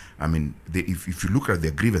 Yeah, I mean, if you look at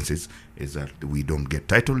their grievances, is that we don't get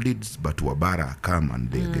title deeds, but Wabara come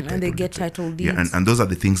and they get title deeds. Yeah, and those are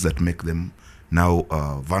the things that make them now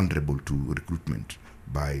vulnerable to recruitment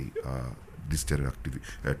by these terror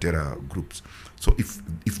groups. So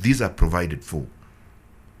if these are provided for,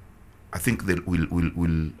 I think they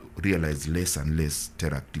will realize less and less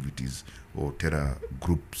terror activities or terror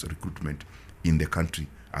groups recruitment in the country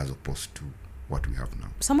as opposed to what we have now.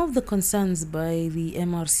 Some of the concerns by the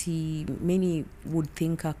MRC, many would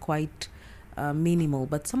think are quite minimal,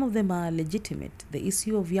 but some of them are legitimate. The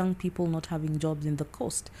issue of young people not having jobs in the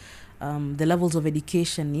coast, the levels of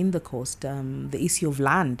education in the coast, the issue of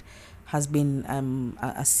land has been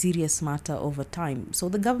a serious matter over time. So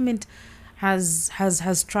the government has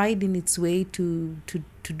tried in its way to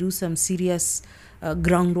do some serious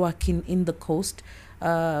groundwork in the coast.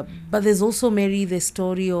 But there's also, Mary, the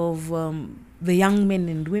story of the young men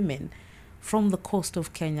and women from the coast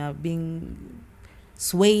of Kenya being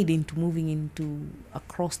swayed into moving into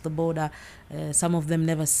across the border. Some of them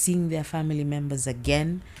never seeing their family members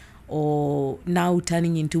again, or now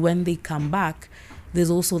turning into when they come back, there's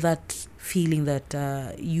also that feeling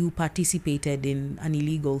that you participated in an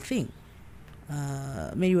illegal thing.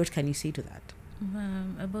 Mary, what can you say to that?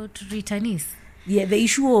 About returnees? Yeah, the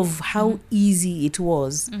issue of how easy it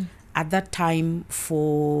was at that time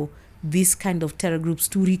for these kind of terror groups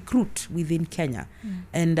to recruit within Kenya.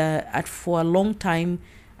 And for a long time,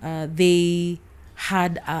 they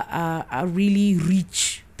had a really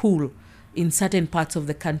rich pool in certain parts of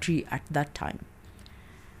the country at that time.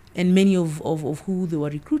 And many of who they were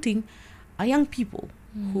recruiting are young people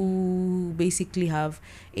who basically have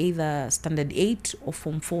either standard 8 or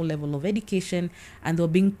Form 4 level of education, and they were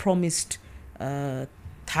being promised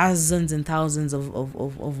thousands and thousands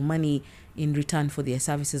of money in return for their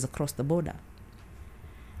services across the border.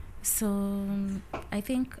 So I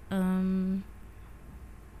think,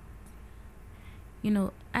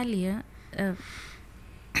 earlier, the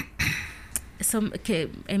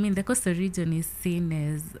coastal region is seen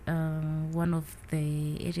as one of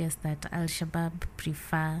the areas that Al-Shabaab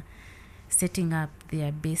prefer setting up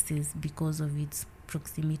their bases because of its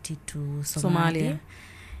proximity to Somalia.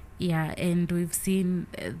 Yeah, and we've seen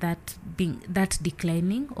that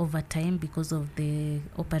declining over time because of the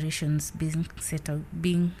operations being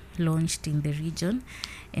launched in the region,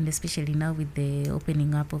 and especially now with the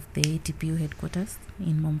opening up of the ATPU headquarters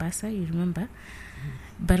in Mombasa, you remember.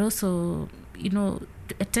 But also,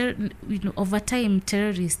 over time,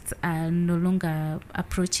 terrorists are no longer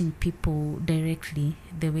approaching people directly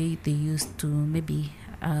the way they used to. Maybe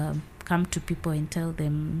come to people and tell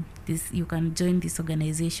them, this, you can join this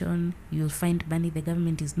organization, you'll find money, the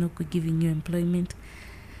government is not giving you employment,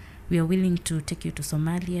 we are willing to take you to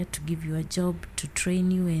Somalia to give you a job, to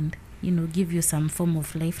train you, and give you some form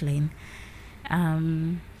of lifeline.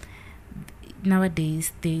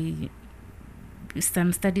 Nowadays,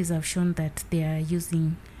 some studies have shown that they are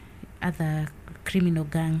using other criminal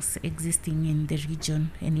gangs existing in the region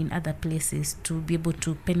and in other places to be able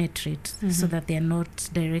to penetrate, so that they are not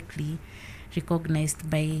directly recognized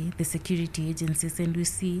by the security agencies. And we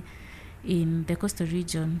see in the coastal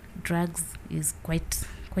region, drugs is quite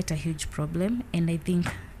a huge problem, and I think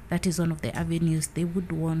that is one of the avenues they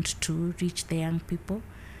would want to reach the young people,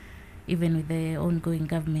 even with the ongoing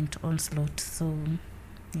government onslaught. So,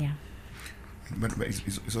 yeah. But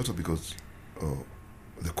it's also because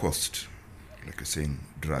the cost, like you're saying,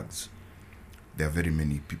 drugs. There are very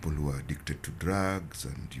many people who are addicted to drugs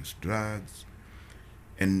and use drugs.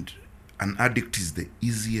 And an addict is the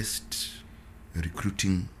easiest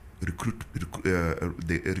recruitee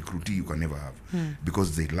you can ever have.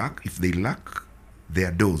 Because if they lack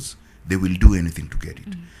their dose, they will do anything to get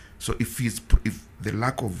it. So if the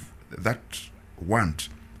lack of that want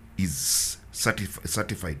is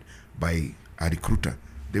certified by a recruiter,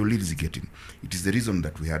 they will easily get in. It is the reason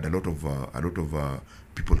that we had a lot of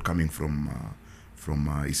people coming from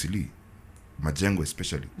Isili, Majengo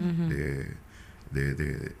especially, the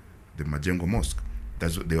Majengo Mosque.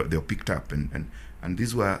 That's what they were picked up, and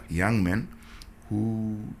these were young men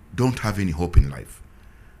who don't have any hope in life,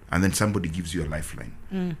 and then somebody gives you a lifeline,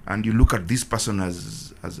 and you look at this person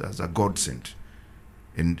as a godsend,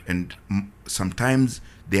 and sometimes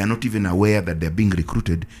they are not even aware that they're being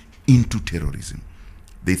recruited into terrorism.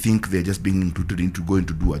 They think they're just being recruited into going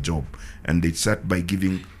to do a job, and they start by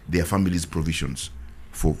giving their families provisions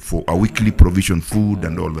for a weekly provision, food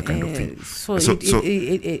and all the kind of thing. So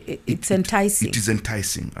it's enticing. It is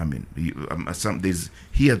enticing. I mean, is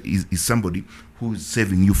somebody who is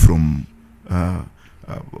saving you from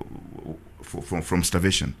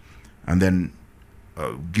starvation, and then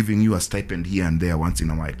giving you a stipend here and there once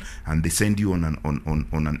in a while, and they send you on an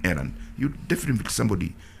errand. You definitely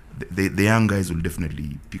somebody. The young guys will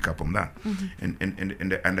definitely pick up on that, and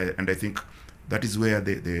I think that is where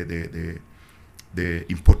the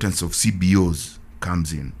importance of CBOs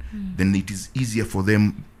comes in. Then it is easier for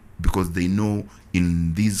them because they know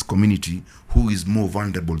in this community who is more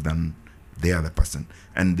vulnerable than the other person,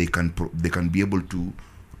 and they can be able to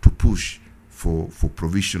push for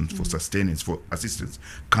provisions, for sustenance, for assistance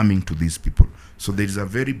coming to these people. So there is a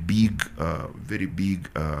very big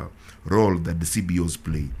role that the CBOs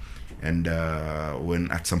play. And when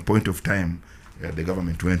at some point of time, the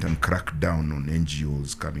government went and cracked down on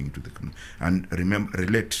NGOs coming into the community. And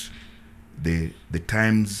relate the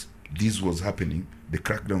times this was happening, the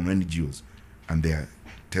crackdown on NGOs and their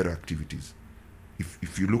terror activities.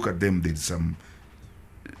 If you look at them, there's some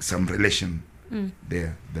relation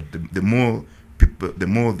there. That the more people, the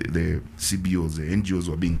more the CBOs, the NGOs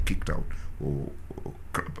were being kicked out or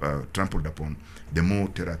trampled upon, the more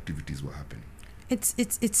terror activities were happening.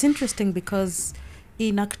 It's interesting because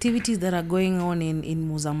in activities that are going on in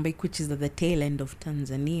Mozambique, which is at the tail end of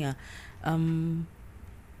Tanzania,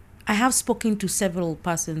 I have spoken to several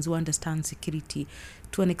persons who understand security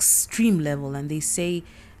to an extreme level, and they say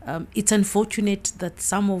it's unfortunate that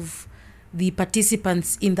some of the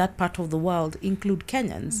participants in that part of the world include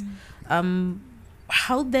Kenyans.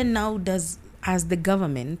 How then now as the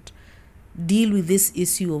government deal with this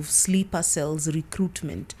issue of sleeper cells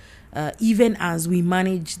recruitment, even as we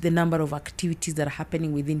manage the number of activities that are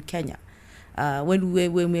happening within Kenya? When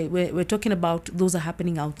we're talking about those are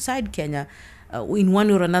happening outside Kenya, in one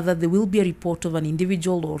or another, there will be a report of an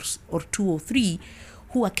individual or two or three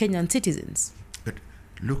who are Kenyan citizens. But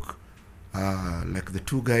look, like the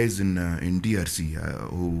two guys in DRC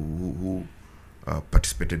who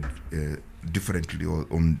participated differently or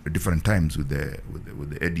on different times with the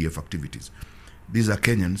ADF activities. These are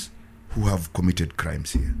Kenyans who have committed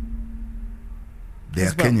crimes here. They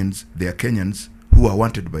are Kenyans who are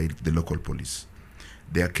wanted by the local police.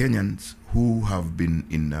 They are Kenyans who have been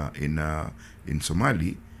in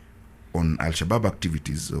Somali on Alshabaab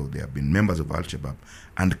activities, or they have been members of Alshabaab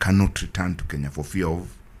and cannot return to Kenya for fear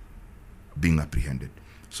of being apprehended.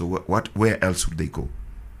 So where else would they go?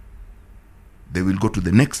 They will go to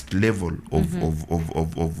the next level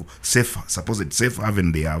of supposed safe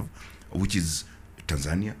haven they have, which is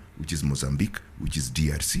Tanzania, which is Mozambique, which is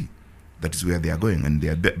DRC. That is where they are going, and they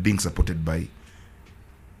are being supported by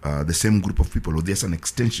the same group of people, or there's an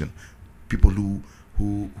extension, people who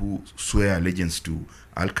swear allegiance to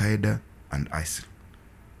Al Qaeda and ISIL.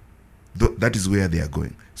 That is where they are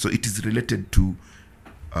going. So it is related to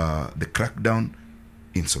the crackdown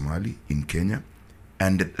in Somali, in Kenya,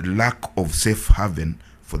 and the lack of safe haven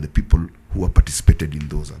for the people who are participated in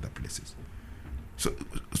those other places. So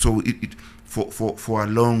it for a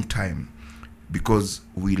long time, because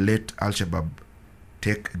we let Al-Shabaab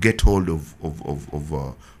get hold of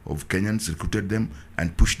Kenyans, recruited them,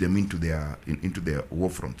 and push them into their war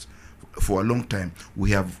fronts. For a long time, we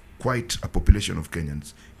have quite a population of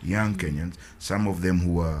Kenyans, young Kenyans, some of them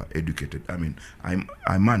who are educated. I mean,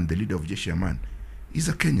 Ayman, the leader of Jeshi Ayman, he's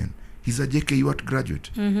a Kenyan. He's a JKU graduate,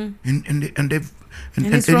 and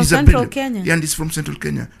he's from Central Kenya. Yeah, and he's from Central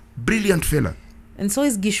Kenya. Brilliant fella. And so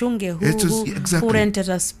is Gishunge, who rented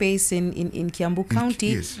a space in Kiambu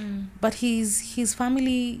County. Yes. But his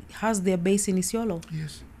family has their base in Isiolo.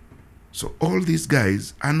 Yes. So all these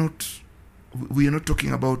guys are not. We are not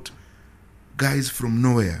talking about guys from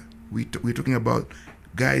nowhere. We're talking about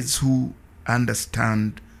guys who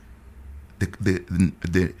understand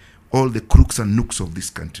the all the crooks and nooks of this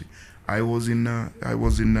country. I was in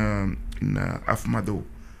Afmado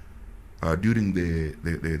during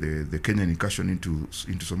the Kenyan incursion into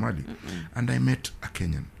Somalia, and I met a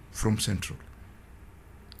Kenyan from Central.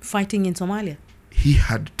 Fighting in Somalia? He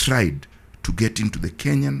had tried to get into the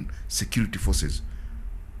Kenyan security forces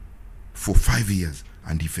for 5 years,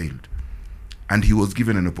 and he failed. And he was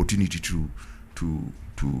given an opportunity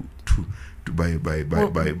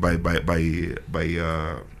by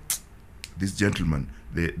this gentleman,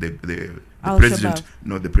 the president,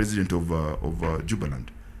 the president of Jubaland.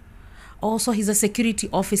 Also, he's a security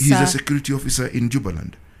officer. He's a security officer in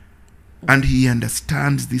Jubaland, and he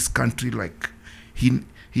understands this country like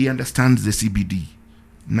he understands the CBD,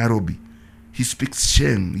 Nairobi. He speaks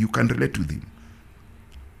Sheng. You can relate with him.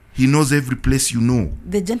 He knows every place you know.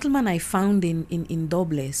 The gentleman I found in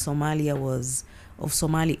Doble, Somalia, was of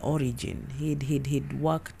Somali origin. He'd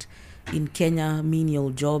worked in Kenya, menial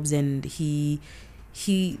jobs, and the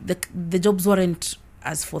jobs weren't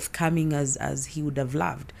as forthcoming as he would have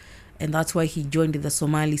loved, and that's why he joined the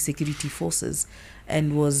Somali security forces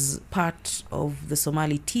and was part of the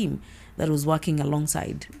Somali team that was working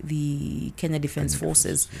alongside the Kenya Defense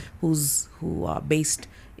Forces, who are based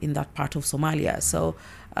in that part of Somalia. So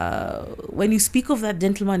when you speak of that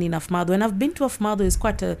gentleman in Afmado, and I've been to Afmado, it's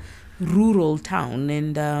quite a rural town,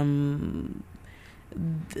 and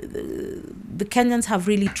the Kenyans have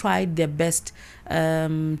really tried their best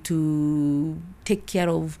to take care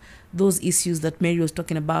of those issues that Mary was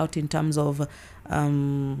talking about in terms of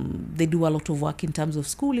they do a lot of work in terms of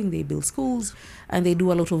schooling. They build schools, and they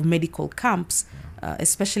do a lot of medical camps,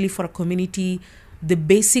 especially for a community. The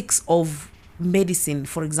basics of medicine,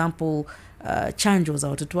 for example, chanjo za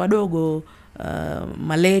watoto wadogo,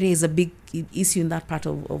 malaria is a big issue in that part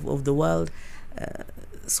of the world.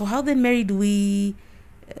 So how then, Mary, do we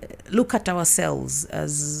look at ourselves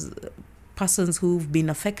as persons who've been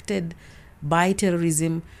affected by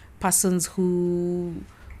terrorism, persons who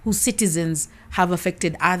whose citizens have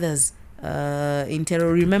affected others in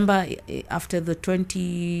terror. Remember, after the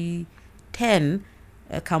 2010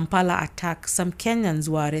 Kampala attack, some Kenyans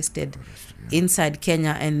were arrested inside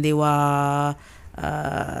Kenya, and they were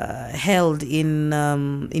held in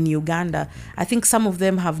Uganda. I think some of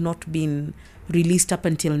them have not been released up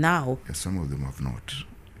until now. Yeah, some of them have not.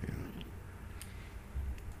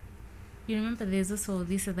 You remember there's also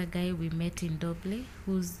this other guy we met in Doble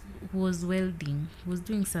who was welding, who was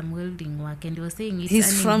doing some welding work, and he was saying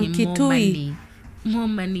he's from Kitui. More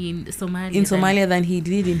money in Somalia. In Somalia than he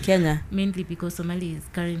did in Kenya. Mainly because Somalia is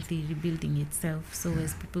currently rebuilding itself. So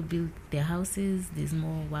as people build their houses, there's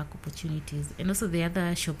more work opportunities. And also the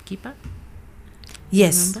other shopkeeper.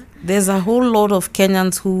 Yes. Remember? There's a whole lot of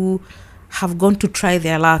Kenyans who have gone to try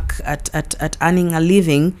their luck at earning a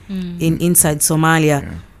living inside Somalia,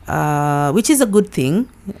 which is a good thing.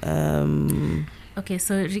 Okay,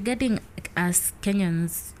 so regarding us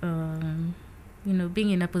Kenyans, being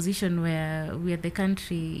in a position where we are the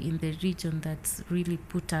country in the region that's really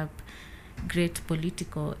put up great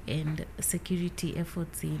political and security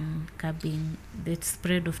efforts in curbing the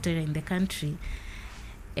spread of terror in the country,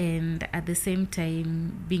 and at the same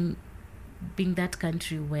time being that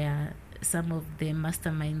country where some of the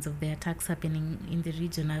masterminds of the attacks happening in the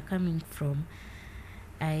region are coming from,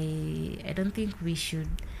 I don't think we should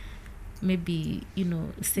maybe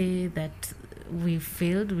say that we've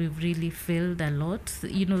really failed a lot.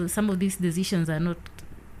 Some of these decisions are not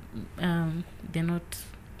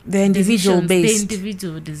they're individual based. They're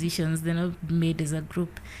individual decisions. They're not made as a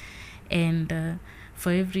group, and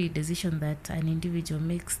for every decision that an individual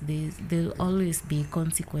makes, there'll always be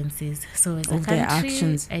consequences. So as a country, their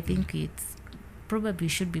actions. I think it's probably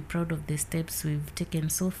should be proud of the steps we've taken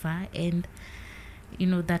so far, and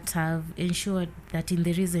that have ensured that in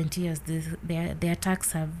the recent years the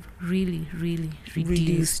attacks have really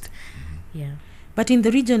reduced. Yeah. But in the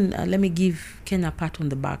region, let me give Kenya a pat on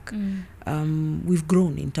the back. We've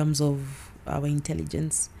grown in terms of our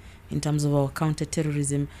intelligence, in terms of our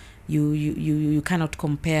counter-terrorism. You cannot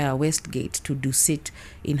compare Westgate to Dusit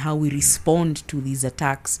in how we respond to these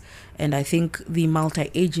attacks. And I think the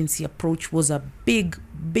multi-agency approach was a big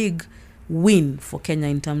win for Kenya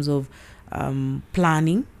in terms of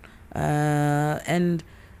planning, and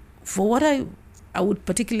for what I would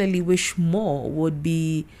particularly wish more would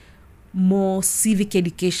be more civic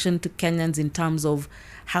education to Kenyans in terms of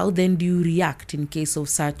how then do you react in case of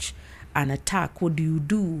such an attack. What do you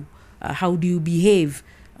do? How do you behave?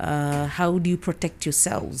 How do you protect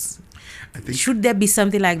yourselves? I think should there be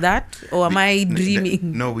something like that, or am I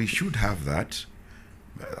dreaming? No, we should have that,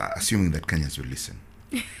 assuming that Kenyans will listen.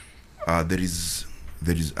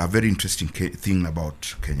 There is a very interesting thing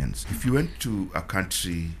about Kenyans. If you went to a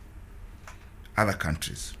country, other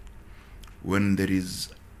countries, when there is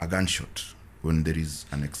a gunshot, when there is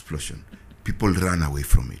an explosion, people run away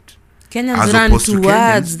from it. Kenyans run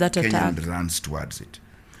towards that attack. Kenyan runs towards it.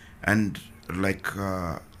 And like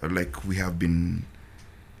we have been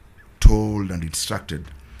told and instructed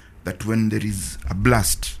that when there is a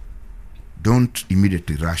blast, don't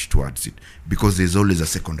immediately rush towards it, because there's always a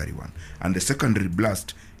secondary one. And the secondary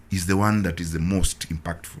blast is the one that is the most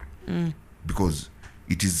impactful, because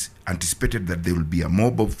it is anticipated that there will be a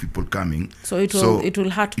mob of people coming. So it will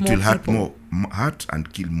hurt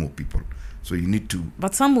and kill more people. So you need to...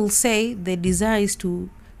 But some will say the desire is to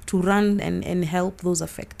run and help those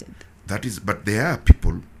affected. But there are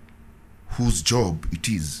people whose job it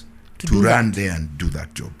is to run there and do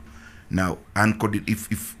that job. Now,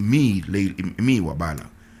 if me Wabala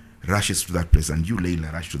rushes to that place and you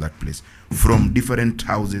Leila rush to that place from different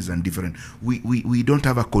houses and we don't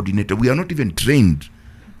have a coordinator. We are not even trained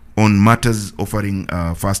on matters offering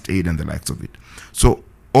first aid and the likes of it. So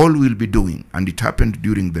all we'll be doing, and it happened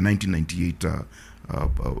during the 1998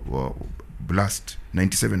 blast,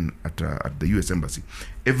 97 at the US Embassy.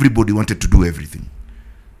 Everybody wanted to do everything.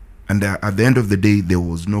 And at the end of the day, there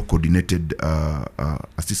was no coordinated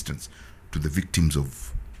assistance to the victims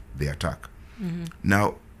of the attack.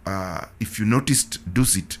 Now, if you noticed,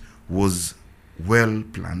 Dusit was well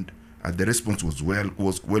planned. The response was well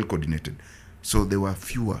coordinated. So there were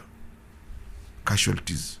fewer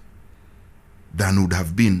casualties than would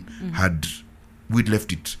have been had we'd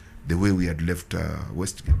left it the way we had left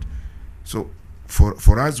Westgate. So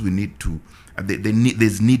for us, we need to.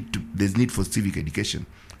 There's need for civic education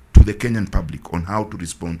to the Kenyan public on how to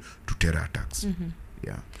respond to terror attacks.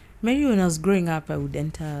 Yeah. Maybe when I was growing up, I would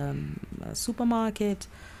enter a supermarket,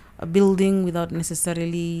 a building, without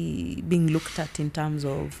necessarily being looked at in terms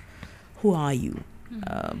of who are you.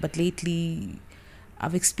 But lately,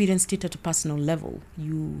 I've experienced it at a personal level.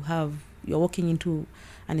 You have you're walking into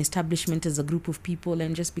an establishment as a group of people,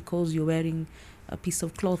 and just because you're wearing a piece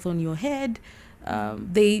of cloth on your head,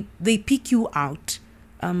 they pick you out.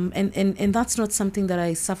 And that's not something that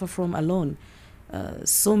I suffer from alone.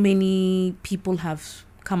 So many people have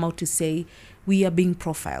come out to say we are being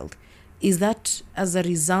profiled. Is that as a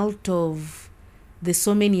result of there's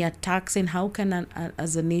so many attacks, and how can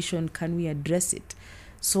as a nation can we address it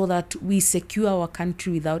so that we secure our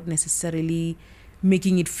country without necessarily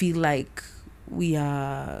making it feel like we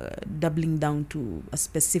are doubling down to a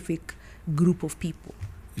specific group of people?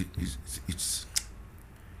 It's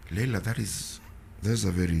Leila, that's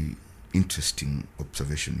a very interesting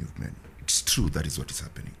observation you've made. It's true, that is what is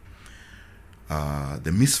happening.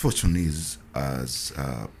 The misfortune is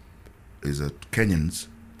that Kenyans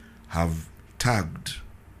have tagged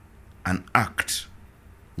an act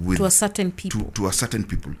with to a certain people, to a certain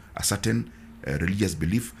people, a certain religious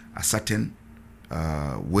belief, a certain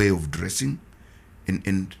way of dressing,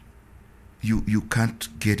 and you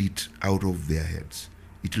can't get it out of their heads.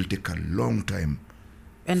 It will take a long time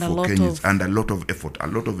and for a lot Kenyans, of and a lot of effort, a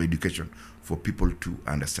lot of education for people to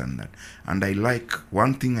understand that. And I like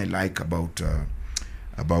one thing I like about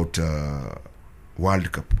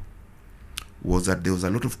World Cup was that there was a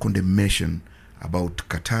lot of condemnation about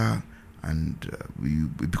Qatar, and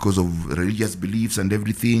because of religious beliefs and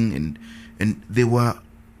everything, and the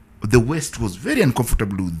West was very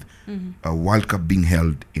uncomfortable with a World Cup being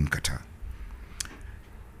held in Qatar.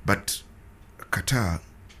 But Qatar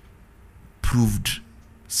proved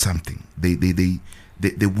something. The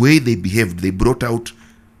way they behaved, they brought out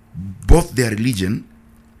both their religion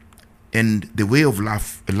and the way of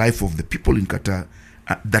life of the people in Qatar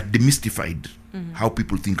that demystified how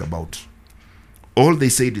people think about. All they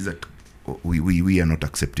said is that we are not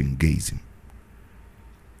accepting gayism,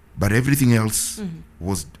 but everything else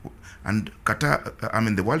was. And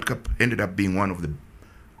Qatar, the World Cup ended up being one of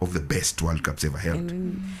the best World Cups ever held.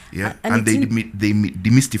 And they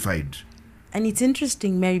demystified. And it's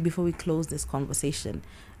interesting, Mary, before we close this conversation,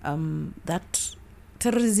 that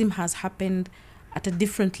terrorism has happened at a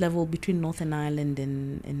different level between Northern Ireland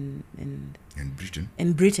and Britain.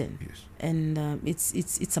 And Britain. Yes. And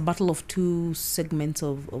it's a battle of two segments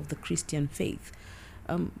of the Christian faith.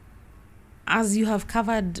 As you have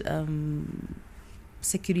covered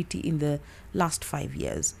security in the last 5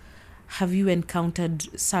 years, have you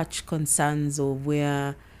encountered such concerns of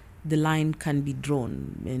where the line can be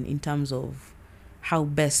drawn in terms of how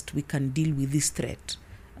best we can deal with this threat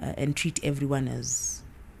and treat everyone as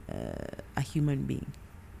a human being?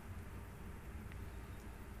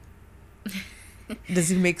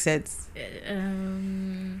 Does it make sense?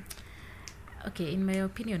 Okay, in my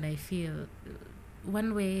opinion, I feel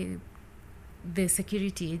one way the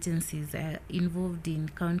security agencies are involved in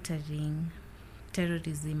countering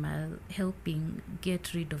terrorism, are helping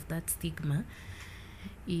get rid of that stigma,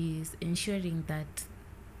 is ensuring that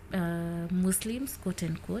Muslims, quote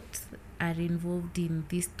unquote, are involved in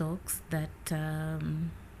these talks that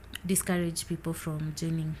discourage people from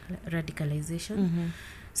joining radicalization,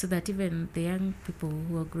 so that even the young people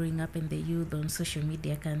who are growing up and the youth on social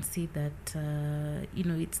media can see that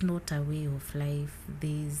it's not a way of life.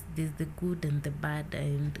 There's the good and the bad,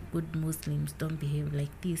 and good Muslims don't behave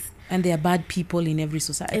like this. And there are bad people in every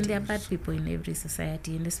society. And there are bad people in every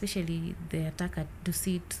society, and especially the attack at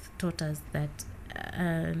Dusit taught us that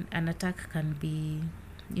an attack can be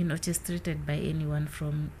orchestrated by anyone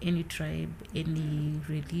from any tribe, any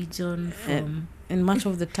religion, and much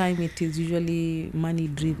of the time it is usually money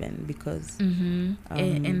driven, because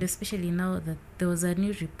and especially now that there was a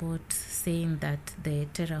new report saying that the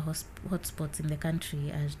terror hotspots in the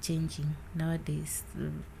country are changing nowadays.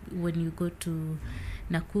 When you go to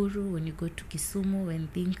Nakuru, when you go to Kisumu,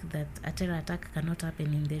 and think that a terror attack cannot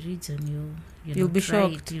happen in the region, you'll be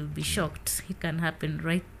shocked. You'll be shocked. It can happen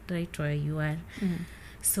right where you are.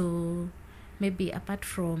 So maybe apart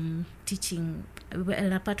from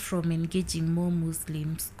engaging more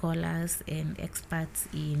Muslim scholars and experts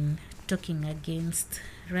in talking against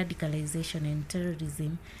radicalization and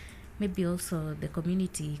terrorism, maybe also the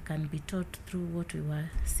community can be taught through what we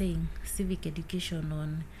were saying, civic education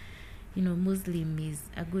on, Muslim is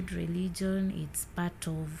a good religion. It's part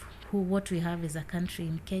of what we have as a country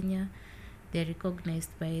in Kenya. They're recognized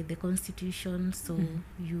by the Constitution, so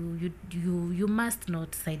you must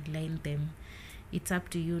not sideline them. It's up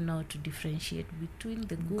to you now to differentiate between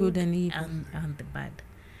the good and evil and the bad.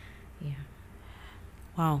 Yeah.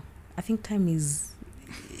 Wow, I think time is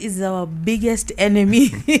our biggest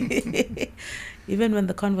enemy. Even when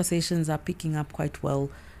the conversations are picking up quite well.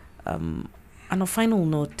 On a final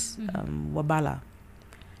note, Wabala,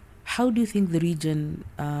 how do you think the region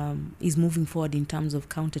is moving forward in terms of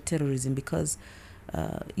counter-terrorism? Because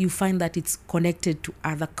you find that it's connected to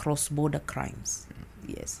other cross-border crimes.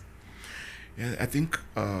 Yes. Yeah, I think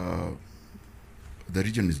the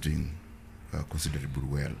region is doing considerably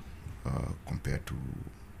well compared to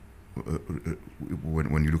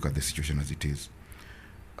when you look at the situation as it is.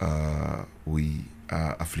 We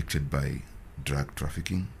are afflicted by drug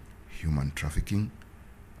trafficking, human trafficking,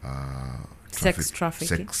 sex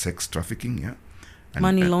trafficking, sex trafficking, yeah, and,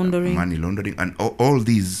 money laundering, and all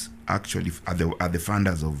these actually are the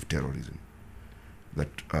funders of terrorism. That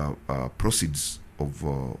proceeds of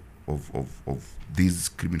these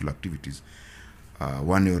criminal activities,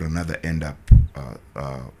 one way or another, end up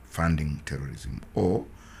funding terrorism, or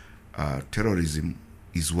terrorism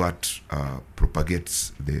is what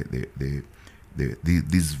propagates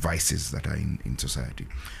these vices that are in society.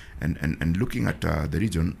 And looking at the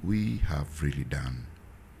region, we have really done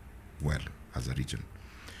well as a region.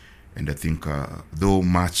 And I think though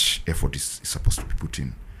much effort is supposed to be put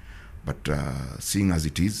in, but seeing as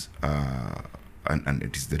it is, and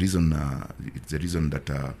it is the reason that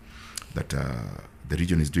the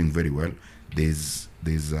region is doing very well. There's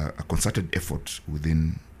a concerted effort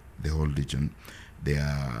within the whole region. There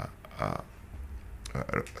are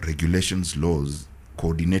regulations, laws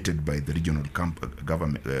coordinated by the regional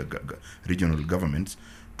regional governments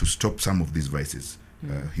to stop some of these vices,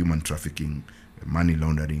 human trafficking, money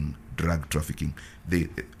laundering, drug trafficking.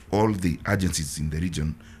 All the agencies in the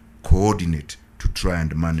region coordinate to try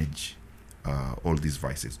and manage all these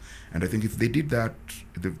vices. And I think if they did that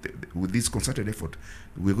with this concerted effort,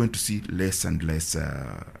 we're going to see less and less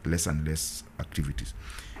activities.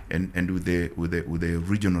 And with the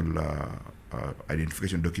regional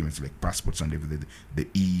identification documents like passports and everything, the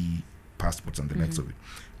e-passports and the likes of it,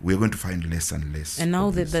 we're going to find less and less. And now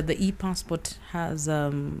the e-passport has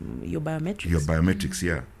your biometrics. Your biometrics,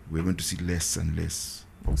 yeah. We're going to see less and less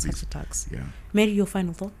of such attacks. Yeah. Mary, your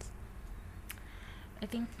final thoughts? I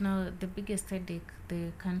think now the biggest headache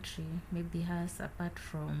the country maybe has, apart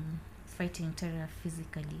from fighting terror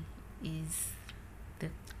physically, is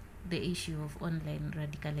the issue of online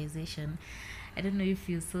radicalization. I don't know if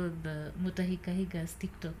you saw the Mutahikahiga's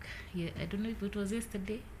TikTok. Yeah, I don't know if it was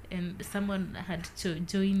yesterday, and someone had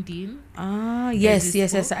joined in.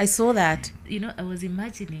 Yes, I saw that. You know, I was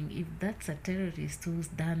imagining if that's a terrorist who's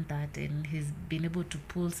done that and he's been able to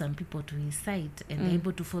pull some people to his site and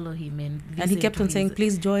able to follow him and he kept on saying,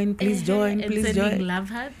 please join, please join, and please sending join. love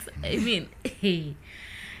hearts. I mean, hey.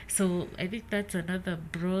 So I think that's another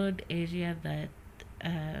broad area that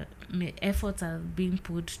efforts are being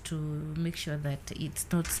put to make sure that it's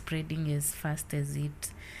not spreading as fast as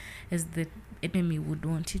the enemy would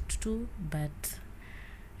want it to. But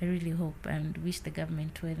I really hope and wish the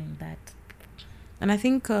government well in that. And I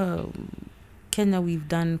think Kenya, we've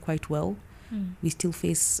done quite well. We still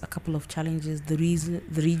face a couple of challenges. The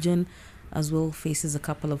region as well faces a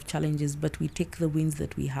couple of challenges, but we take the wins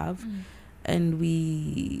that we have and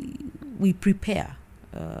we prepare.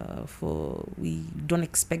 We don't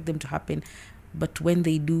expect them to happen, but when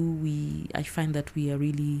they do, I find that we are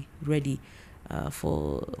really ready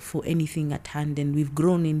for anything at hand, and we've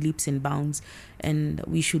grown in leaps and bounds, and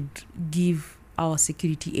we should give our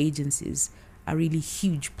security agencies a really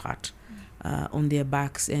huge part on their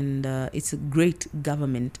backs, and it's a great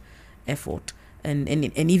government effort, and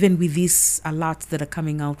even with these alerts that are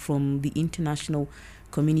coming out from the international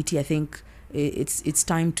community, I think it's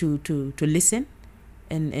time to listen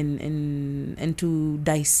and to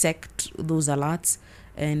dissect those alerts,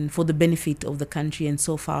 and for the benefit of the country. And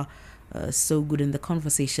so far, so good. And the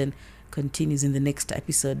conversation continues in the next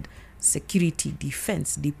episode. Security,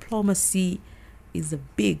 defense, diplomacy is a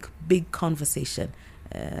big conversation.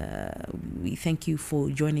 We thank you for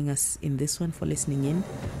joining us in this one, for listening in,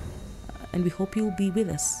 and we hope you'll be with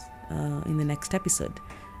us in the next episode.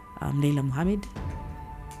 I'm Leila Mohamed.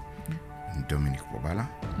 Dominick Wabala.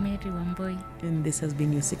 Mary Wambui. And this has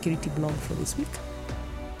been your security blog for this week.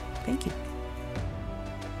 Thank you.